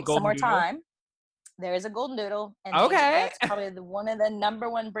breed called some more golden doodle? time. There is a golden doodle, and Okay. that's probably one of the number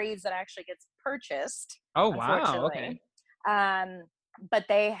one breeds that actually gets purchased. Oh wow. Okay. But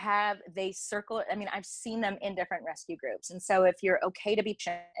they circle. I mean, I've seen them in different rescue groups. And so if you're okay to be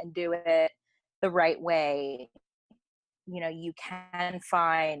patient and do it the right way, you can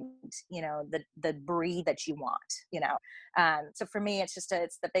find, the breed that you want, so for me, it's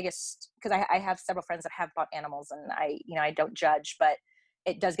the biggest, because I have several friends that have bought animals, and I don't judge, but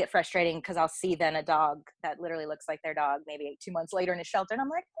it does get frustrating because I'll see then a dog that literally looks like their dog maybe 2 months later in a shelter. And I'm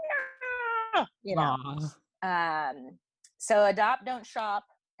like, so adopt, don't shop,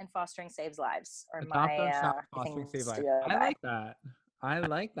 and fostering saves lives. Or adopt, don't shop, fostering saves lives. I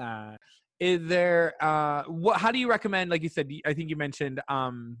like that. Is there how do you recommend, like you said, I think you mentioned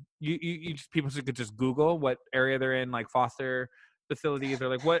you just, people could just Google what area they're in, like foster facilities, or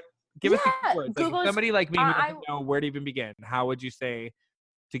like what, give us the keywords. Like somebody like me who doesn't know where to even begin, how would you say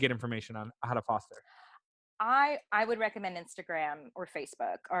to get information on how to foster? I would recommend Instagram or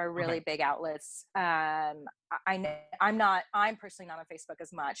Facebook are really big outlets. I'm personally not on Facebook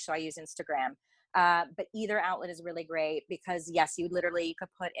as much, so I use Instagram. But either outlet is really great because yes, you could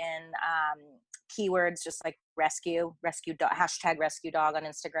put in keywords just like rescue dog, hashtag rescue dog on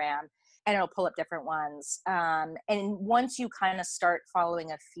Instagram, and it'll pull up different ones. And once you kind of start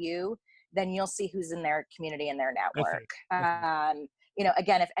following a few, then you'll see who's in their community and their network.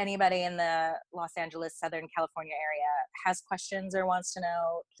 Again, if anybody in the Los Angeles, Southern California area has questions or wants to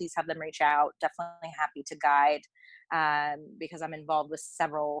know, please have them reach out. Definitely happy to guide, because I'm involved with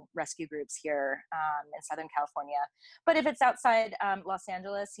several rescue groups here in Southern California. But if it's outside Los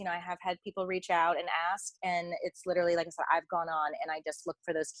Angeles, I have had people reach out and ask, and it's literally, like I said, I've gone on and I just look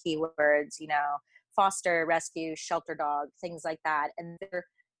for those keywords, foster, rescue, shelter dog, things like that. And they're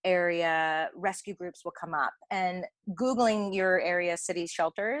area rescue groups will come up, and Googling your area city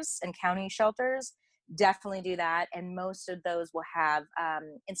shelters and county shelters, definitely do that. And most of those will have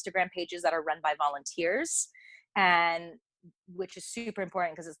Instagram pages that are run by volunteers, and which is super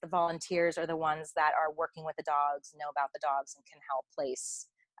important because it's the volunteers are the ones that are working with the dogs, know about the dogs, and can help place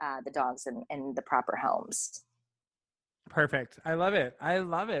the dogs in the proper homes. Perfect. I love it.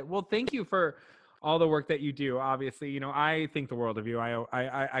 Well, thank you for all the work that you do. Obviously, I think the world of you.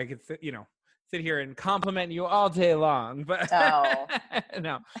 I could, sit here and compliment you all day long, but Oh.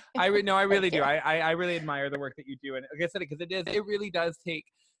 no, I really Thank do. you. I really admire the work that you do, and like I said, because it really does take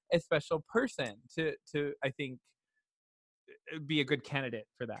a special person to I think be a good candidate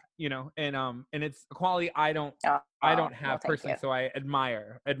for that, and it's a quality I don't Oh, well, have thank personally, you. so I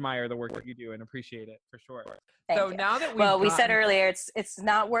admire the work that you do and appreciate it for sure. Thank So you. now that we've Well, we said gotten, earlier, it's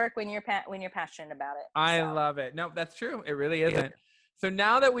not work when you're passionate about it. I So. love it. No, that's true. It really isn't. So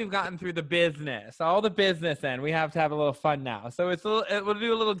now that we've gotten through the business, all the business, and we have to have a little fun now. So we'll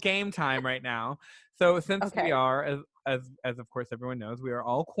do a little game time right now. So since Okay. we are, as of course everyone knows, we are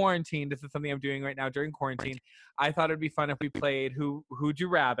all quarantined. This is something I'm doing right now during quarantine. I thought it'd be fun if we played Who'd You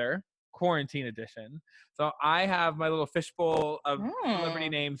Rather quarantine edition. So I have my little fishbowl of celebrity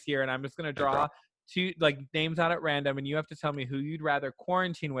names here, and I'm just gonna draw two names out at random, and you have to tell me who you'd rather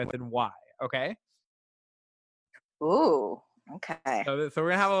quarantine with and why. Okay? Ooh. Okay. So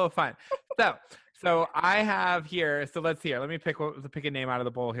we're gonna have a little fun. So I have here. So let's hear. Let me pick a name out of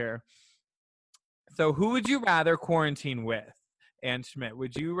the bowl here. So who would you rather quarantine with? Ann Schmidt,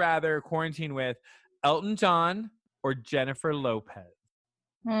 would you rather quarantine with Elton John or Jennifer Lopez?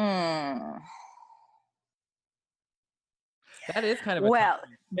 That is kind of a tough Well,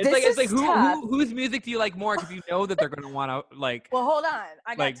 one. this is tough. Whose music do you like more? Because you know that they're going to want to like. Well, hold on.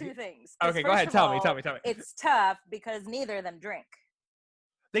 I got two things. Okay, go ahead. Tell me. It's tough because neither of them drink.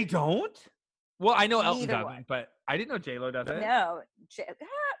 They don't? Well, I know Elton Neither doesn't, one. but I didn't know J-Lo does it. No,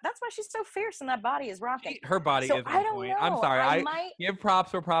 that's why she's so fierce and that body is rocking. Her body is I on don't point. know. I'm sorry. I might give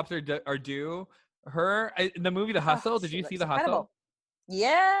props where props are due. Her in the movie The Hustle. Did you see The Hustle?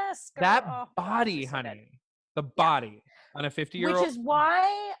 Yes. Girl. That body, so honey. The body on a 50-year-old. Which is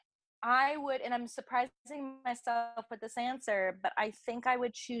why I would, and I'm surprising myself with this answer, but I think I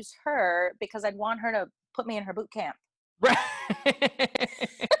would choose her because I'd want her to put me in her boot camp. Right.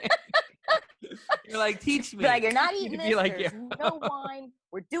 You're like, teach me. Like, you're not eating this. Like, there's no wine.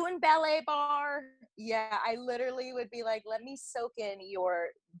 We're doing ballet bar. Yeah, I literally would be like, let me soak in your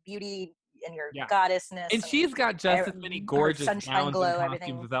beauty and your goddessness. And she's got just as many gorgeous sunshine glow,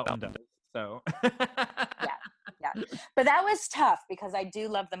 everything. as Elton does. So. Yeah. But that was tough because I do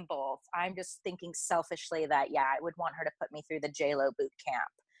love them both. I'm just thinking selfishly that, I would want her to put me through the J-Lo boot camp.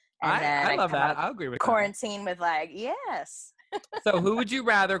 And then I love that. I agree with quarantine with yes. So who would you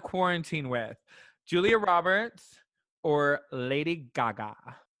rather quarantine with? Julia Roberts or Lady Gaga?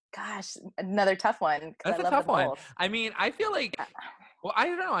 Gosh, another tough one. That's a tough one. I mean, I feel like, well, I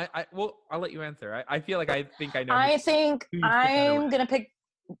don't know. I'll let you answer. I feel like I know. I think I'm going to pick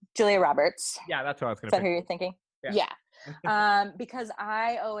Julia Roberts. Yeah, that's what I was going to pick. Is that who you're thinking? Yeah. Because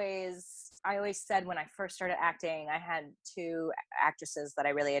I always said when I first started acting, I had two actresses that I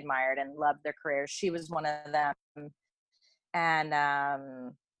really admired and loved their careers. She was one of them. And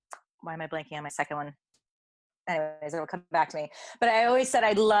why am I blanking on my second one? Anyways, it'll come back to me. But I always said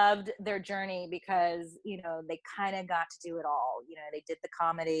I loved their journey because, they kind of got to do it all. They did the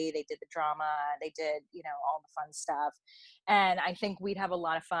comedy, they did the drama, they did, all the fun stuff. And I think we'd have a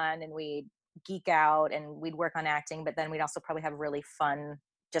lot of fun and we'd geek out and we'd work on acting, but then we'd also probably have really fun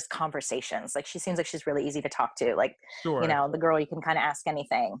just conversations. Like, she seems like she's really easy to talk to. Like, sure. The girl you can kind of ask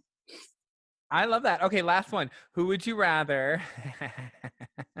anything. I love that. Okay, last one. Who would you rather?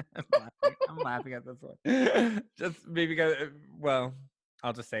 I'm laughing at this one. Just maybe because, well,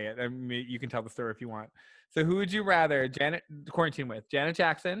 I'll just say it. I mean, you can tell the story if you want. So who would you rather quarantine with? Janet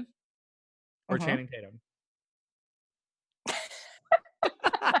Jackson or Channing Tatum?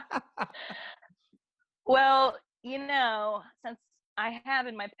 Well, since I have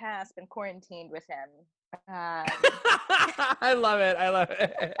in my past been quarantined with him. I love it.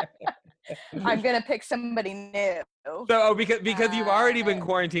 I'm gonna pick somebody new. So, because you've already been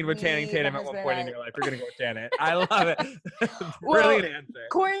quarantined with Channing Tatum at one point in your life, you're gonna go with Janet. I love it. Brilliant answer.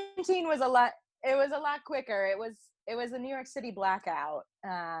 Quarantine was a lot. It was a lot quicker. It was a New York City blackout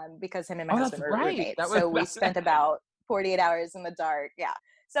because him and my husband were roommates. So we spent about 48 hours in the dark. Yeah.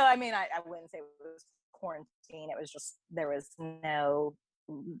 So I mean, I wouldn't say it was quarantine. It was just there was no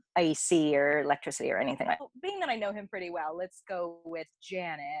AC or electricity or anything like that. Being that I know him pretty well, let's go with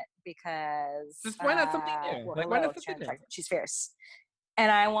Janet because just why not something new? Why not something new? She's fierce,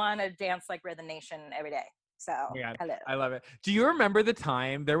 and I want to dance like Rhythm Nation every day. So hello. I love it. Do you remember the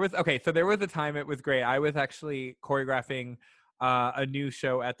time there was a time it was great. I was actually choreographing a new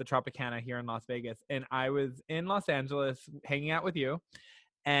show at the Tropicana here in Las Vegas, and I was in Los Angeles hanging out with you,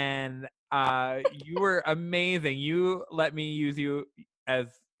 and you were amazing. You let me use you as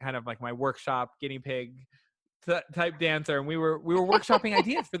kind of like my workshop guinea pig type dancer, and we were workshopping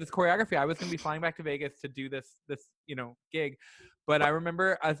ideas for this choreography. I was going to be flying back to Vegas to do this gig, but I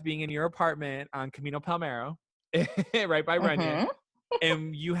remember us being in your apartment on Camino Palmero, right by Runyon,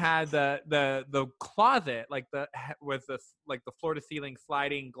 and you had the closet was this like the floor to ceiling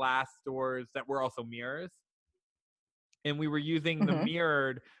sliding glass doors that were also mirrors, and we were using the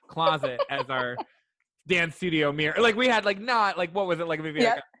mirrored closet as our dance studio mirror. Like we had not what was it, like maybe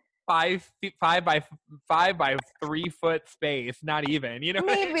like a 5 by 3 foot space, not even,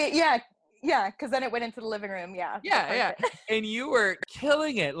 maybe. Yeah, because then it went into the living room. Yeah. And you were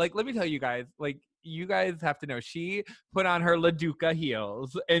killing it. Like, let me tell you guys, like, you guys have to know, she put on her LaDuca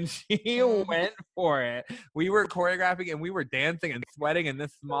heels and she went for it. We were choreographing and we were dancing and sweating in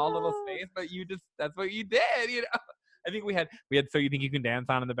this small little space, but that's what you did, I think we had So You Think You Can Dance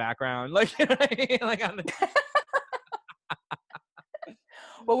on in the background, like, like on the.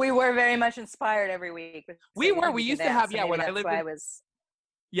 Well, we were very much inspired every week. We used to have, when I lived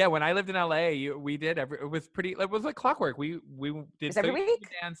when I lived in LA, we did it was like clockwork. We did every week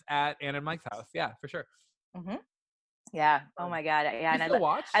dance at Ann and Mike's house. Yeah, for sure. Yeah. Oh my God. Yeah. And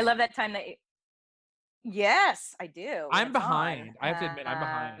I love that time yes, I do. I'm behind. I have to admit, I'm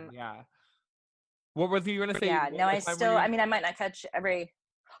behind. Yeah. What was you going to say? Yeah, no, I might not catch every.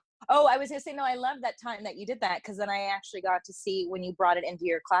 Oh, I was going to say, no, I love that time that you did that, because then I actually got to see when you brought it into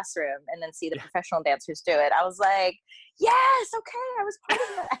your classroom and then see the professional dancers do it. I was like, yes, okay, I was part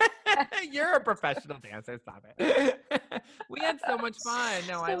of that. You're a professional dancer. Stop it. We had so much fun.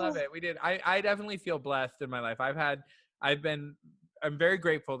 No, I love it. We did. I definitely feel blessed in my life. I'm very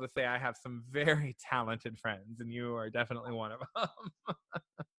grateful to say I have some very talented friends, and you are definitely one of them.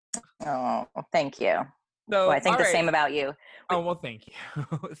 Oh, thank you. So I think the same about you. Oh, well, thank you.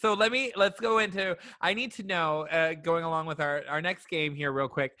 So let's go into, I need to know, going along with our next game here real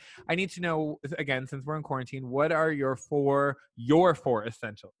quick, I need to know, again, since we're in quarantine, what are your four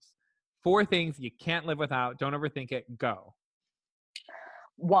essentials? 4 things you can't live without. Don't overthink it. Go.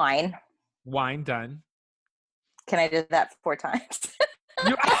 Wine, done. Can I do that 4 times?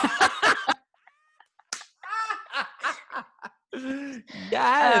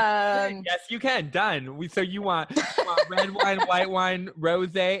 Yes, yes, you can. Done. So you want red wine, white wine,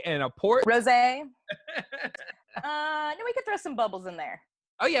 rosé, and a port. Rosé. No, we could throw some bubbles in there.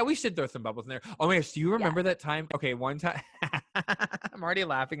 Oh yeah, we should throw some bubbles in there. Oh my gosh, do you remember that time? Okay, one time. I'm already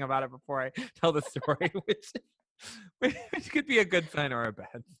laughing about it before I tell the story, which could be a good sign or a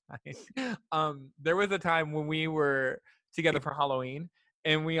bad sign. There was a time when we were together for Halloween.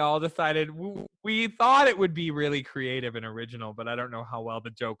 And we all decided, we thought it would be really creative and original, but I don't know how well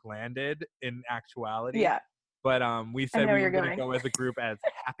the joke landed in actuality. Yeah. But we said we were going to go as a group as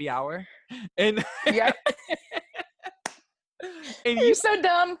happy hour. And yeah. And you're so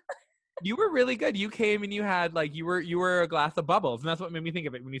dumb. You were really good. You came and you had you were a glass of bubbles, and that's what made me think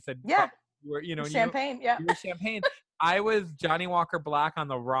of it when you said you were champagne. You were champagne. I was Johnny Walker Black on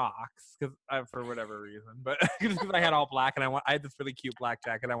the rocks because for whatever reason, but because I had all black and I had this really cute black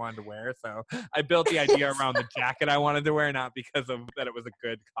jacket I wanted to wear, so I built the idea around the jacket I wanted to wear, not because of that it was a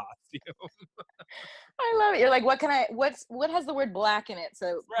good costume. I love it. You're like, what has the word black in it,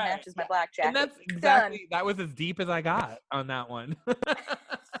 so it matches my black jacket. And that's exactly that was as deep as I got on that one.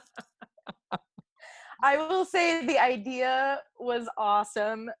 I will say the idea was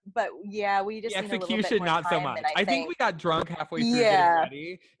awesome, but yeah, we just the need a little bit more not time so much. I think we got drunk halfway through getting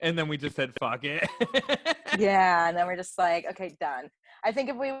ready, and then we just said fuck it. Yeah, and then we're just like, okay, done. I think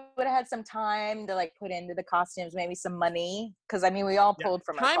if we would have had some time to put into the costumes, maybe some money, because we all pulled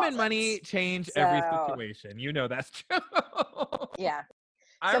from time and money change every situation. You know that's true. Yeah.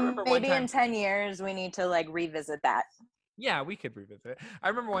 So maybe in 10 years we need to revisit that. Yeah, we could revisit it. I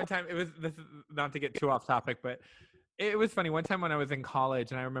remember one time, this is not to get too off topic, but it was funny. One time when I was in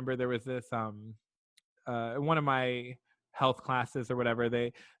college, and I remember there was this, one of my health classes or whatever,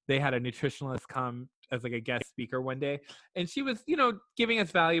 they had a nutritionalist come as a guest speaker one day. And she was, giving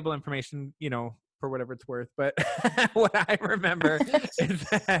us valuable information, for whatever it's worth. But what I remember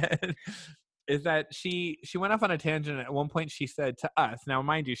is that she went off on a tangent. At one point she said to us, now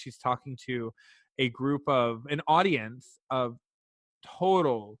mind you, she's talking to an audience of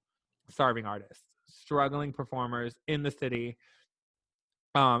total starving artists, struggling performers in the city.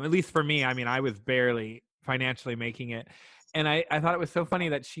 At least for me, I was barely financially making it. And I thought it was so funny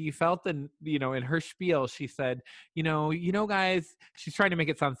that she felt in her spiel, she said, guys, she's trying to make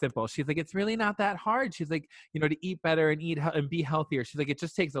it sound simple. She's like, it's really not that hard. She's like, to eat better and be healthier. She's like, it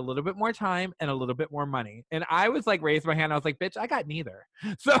just takes a little bit more time and a little bit more money. And I was raised my hand. I was like, bitch, I got neither.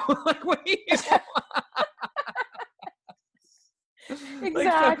 So what do you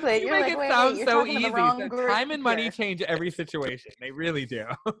Exactly. You You're make like, it wait, sound you're so talking to the easy. wrong So group time and money here. change every situation. They really do.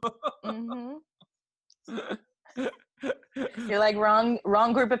 Mm-hmm. You're like wrong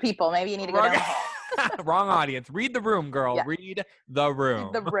group of people. Maybe you need to go Wrong, down the hall. wrong audience. Read the room, girl. Yeah. Read the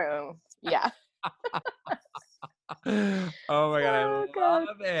Read the room. room. Yeah. Oh my god, I Oh God.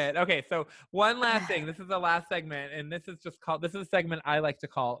 love it. Okay, so one last thing. This is the last segment, and this is a segment I like to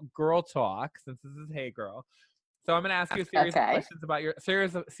call Girl Talk, since this is Hey Girl. So I'm gonna ask you a series of Okay. questions about your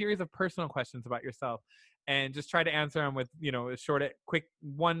series of personal questions about yourself, and just try to answer them with, as short, quick,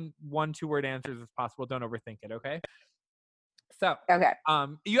 2-word answers as possible. Don't overthink it, okay? So, Okay.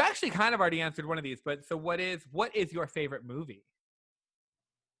 you actually kind of already answered one of these, but so what is your favorite movie?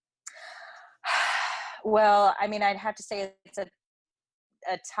 Well, I mean, I'd have to say it's a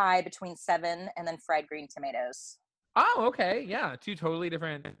tie between Seven and then Fried Green Tomatoes. Oh, okay. Yeah, two totally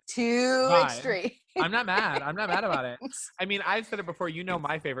different Too vibes. extreme. I'm not mad. I'm not mad about it. I mean, I've said it before.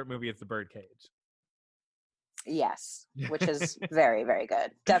 My favorite movie is The Birdcage. Yes, which is very, very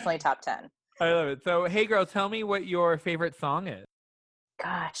good. Definitely top 10. I love it. So, hey, girl, tell me what your favorite song is.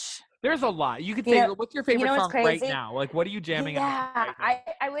 Gosh. There's a lot. You could You say, know, what's your favorite what's song right crazy? now? Like, what are you jamming out to Yeah, right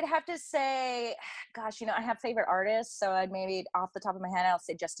now? I would have to say, gosh, I have favorite artists. So I'd maybe off the top of my head, I'll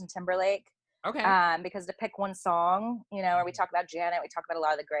say Justin Timberlake. Okay. Because to pick one song, where we talk about Janet, we talk about a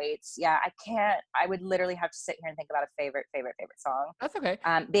lot of the greats. Yeah, I would literally have to sit here and think about a favorite song. That's okay.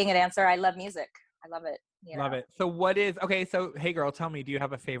 Being a dancer, I love music. I love it. Love it. So so hey girl, tell me, do you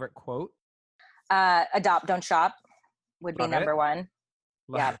have a favorite quote? Adopt, don't shop would be Love number it. one.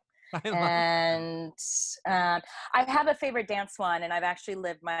 Love Yeah. it. And I have a favorite dance one, and I've actually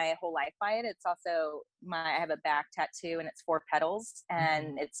lived my whole life by it. It's also I have a back tattoo, and it's 4 petals,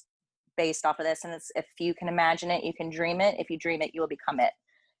 and it's based off of this. And it's, if you can imagine it, you can dream it. If you dream it, you will become it.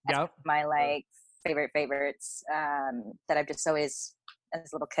 That's Yep. my favorites that I've just always,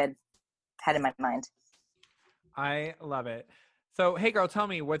 as a little kid, had in my mind. I love it. So hey girl, tell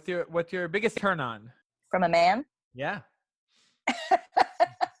me, what's your biggest turn on? From a man? Yeah.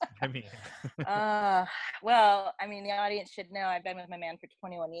 I mean, well, I mean, the audience should know I've been with my man for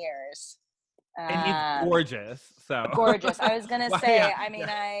 21 years. and he's gorgeous. So Gorgeous. I was gonna well, say, yeah, I mean,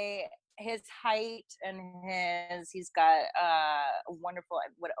 yeah. his height and he's got a wonderful.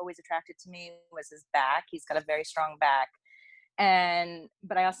 What always attracted to me was his back. He's got a very strong back,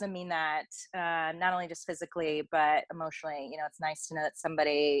 but I also mean that not only just physically but emotionally. It's nice to know that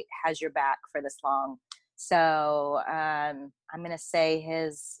somebody has your back for this long. So I'm gonna say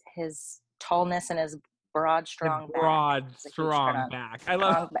his tallness and his broad, strong back. I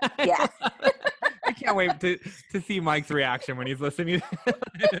love. Yeah. I can't wait to see Mike's reaction when he's listening.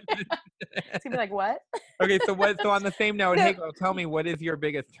 He's gonna be like, "What?" Okay, so on the same note, hey girl, tell me, what is your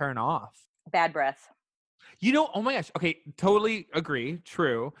biggest turn off? Bad breath. Oh my gosh. Okay, totally agree.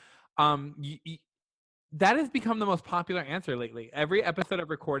 True. That has become the most popular answer lately. Every episode I've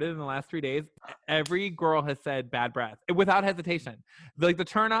recorded in the last 3 days, every girl has said bad breath without hesitation. Like the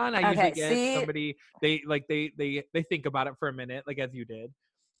turn on, I usually get somebody, they think about it for a minute, like as you did.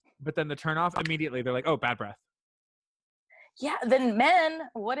 But then the turn off, immediately they're like, oh, bad breath. Yeah, then men,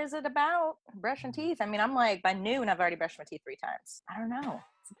 what is it about brushing teeth? I mean, I'm like, by noon, I've already brushed my teeth 3 times. I don't know.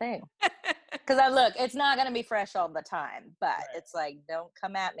 It's a thing. Because it's not going to be fresh all the time, but right. It's like, don't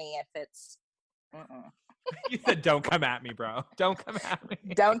come at me if it's, You said, don't come at me, bro. Don't come at me.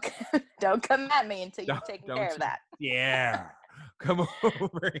 Don't come at me until you've taken care of that. Yeah. Come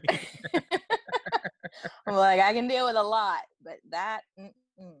over here. I'm like, I can deal with a lot, but that.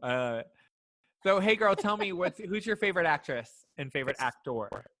 So, hey, girl, tell me, who's your favorite actress and favorite actor?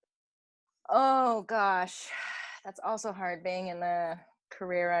 Oh, gosh. That's also hard being in the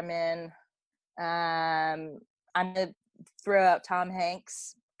career I'm in. I'm going to throw out Tom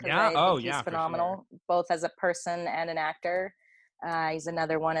Hanks. Yeah. He's phenomenal, sure. Both as a person and an actor. He's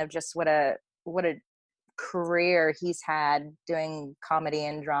another one of just what a career he's had doing comedy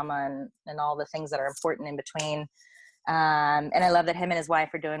and drama and all the things that are important in between. And I love that him and his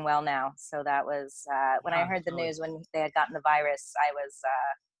wife are doing well now. So that was when I heard the news when they had gotten the virus, I was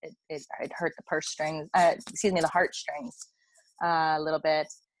it hurt the the heartstrings a little bit.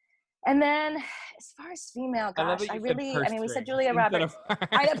 And then, as far as female, gosh, we said Julia Roberts.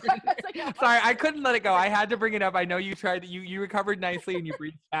 Sorry, I couldn't let it go. I had to bring it up. I know you tried. You recovered nicely and you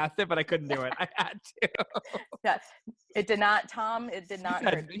breathed past it, but I couldn't do it. I had to. Yeah, it did not, Tom. It did not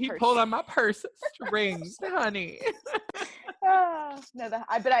hurt. He pulled on my purse strings, honey. No, the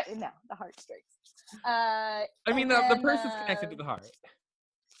heartstrings. I mean, the purse is connected to the heart.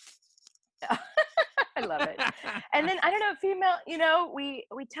 I love it. And then, I don't know, female, we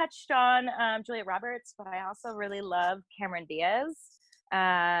touched on Julia Roberts, but I also really love Cameron Diaz.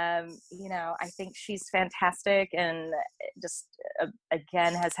 You know, I think she's fantastic and just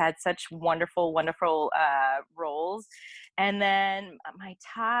again has had such wonderful roles. And then my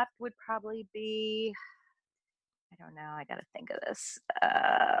top would probably be, I don't know, I gotta think of this.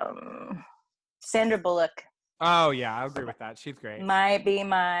 Sandra Bullock Oh yeah, I agree with that. She's great. might be Love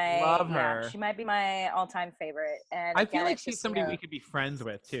my, yeah, her. she might be my all-time favorite. And I feel again, like it's she's just, you somebody know, we could be friends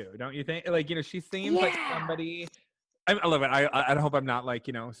with too, don't you think? Like, you know, she seems like yeah. somebody. I love it. I hope I'm not like,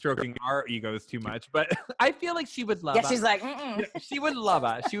 you know, stroking our egos too much, but I feel like she would Yeah, love us. she's like, You know, she would love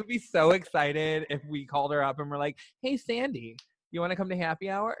us. She would be so excited if we called her up and we're like, "Hey, Sandy, you want to come to happy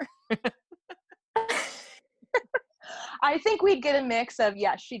hour?" I think we'd get a mix of,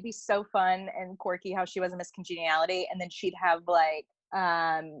 yeah, she'd be so fun and quirky how she was in Miss Congeniality, and then she'd have like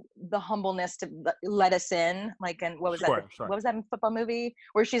the humbleness to let us in, like, and what was Sure, that, sure. what was that football movie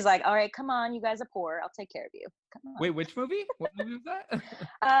where she's like, all right, come on, you guys are poor, I'll take care of you, come on. Wait, which movie? What movie was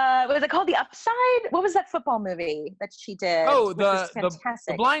that? Was it called The Upside? What was that football movie that she did, Oh, which was the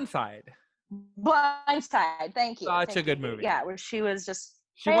fantastic? Blind Side. Blindside, thank you. Such a Thank good you. movie. Yeah, where she was just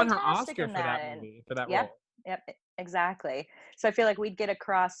She won her fantastic Oscar in for that that. And movie, for that yep, role. yep, exactly. So I feel like we'd get a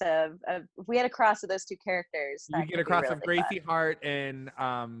cross of if we had a cross of those two characters, You that get could be across really of Gracie fun. Hart and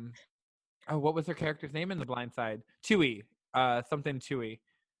oh, what was her character's name in The Blind Side? Chewie. Something Chewie.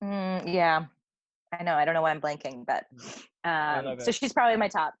 Yeah, I know. I don't know why I'm blanking, but I love so it. she's probably my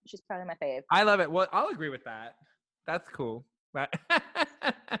top. She's probably my fave. I love it. Well, I'll agree with that. That's cool. But I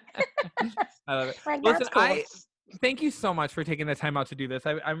love it. Like, Listen, that's cool. I thank you so much for taking the time out to do this.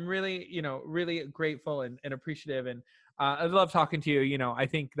 I'm really, you know, really grateful and appreciative, and I love talking to you. You know, I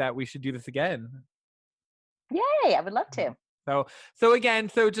think that we should do this again. Yay! I would love to. So again,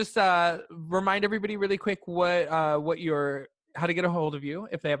 so just remind everybody really quick what your how to get a hold of you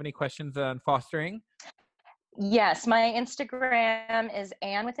if they have any questions on fostering. Yes, my Instagram is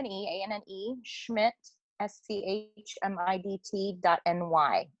Anne with an E, ANNE, Schmidt,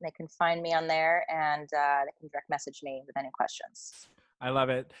 SCHMIDT.NY. They can find me on there, and they can direct message me with any questions. I love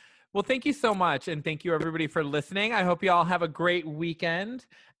it. Well, thank you so much. And thank you everybody for listening. I hope you all have a great weekend.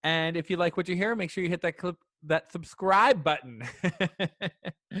 And if you like what you hear, make sure you hit that subscribe button.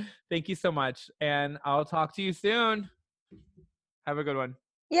 Thank you so much. And I'll talk to you soon. Have a good one.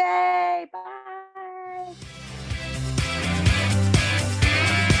 Yay! Bye!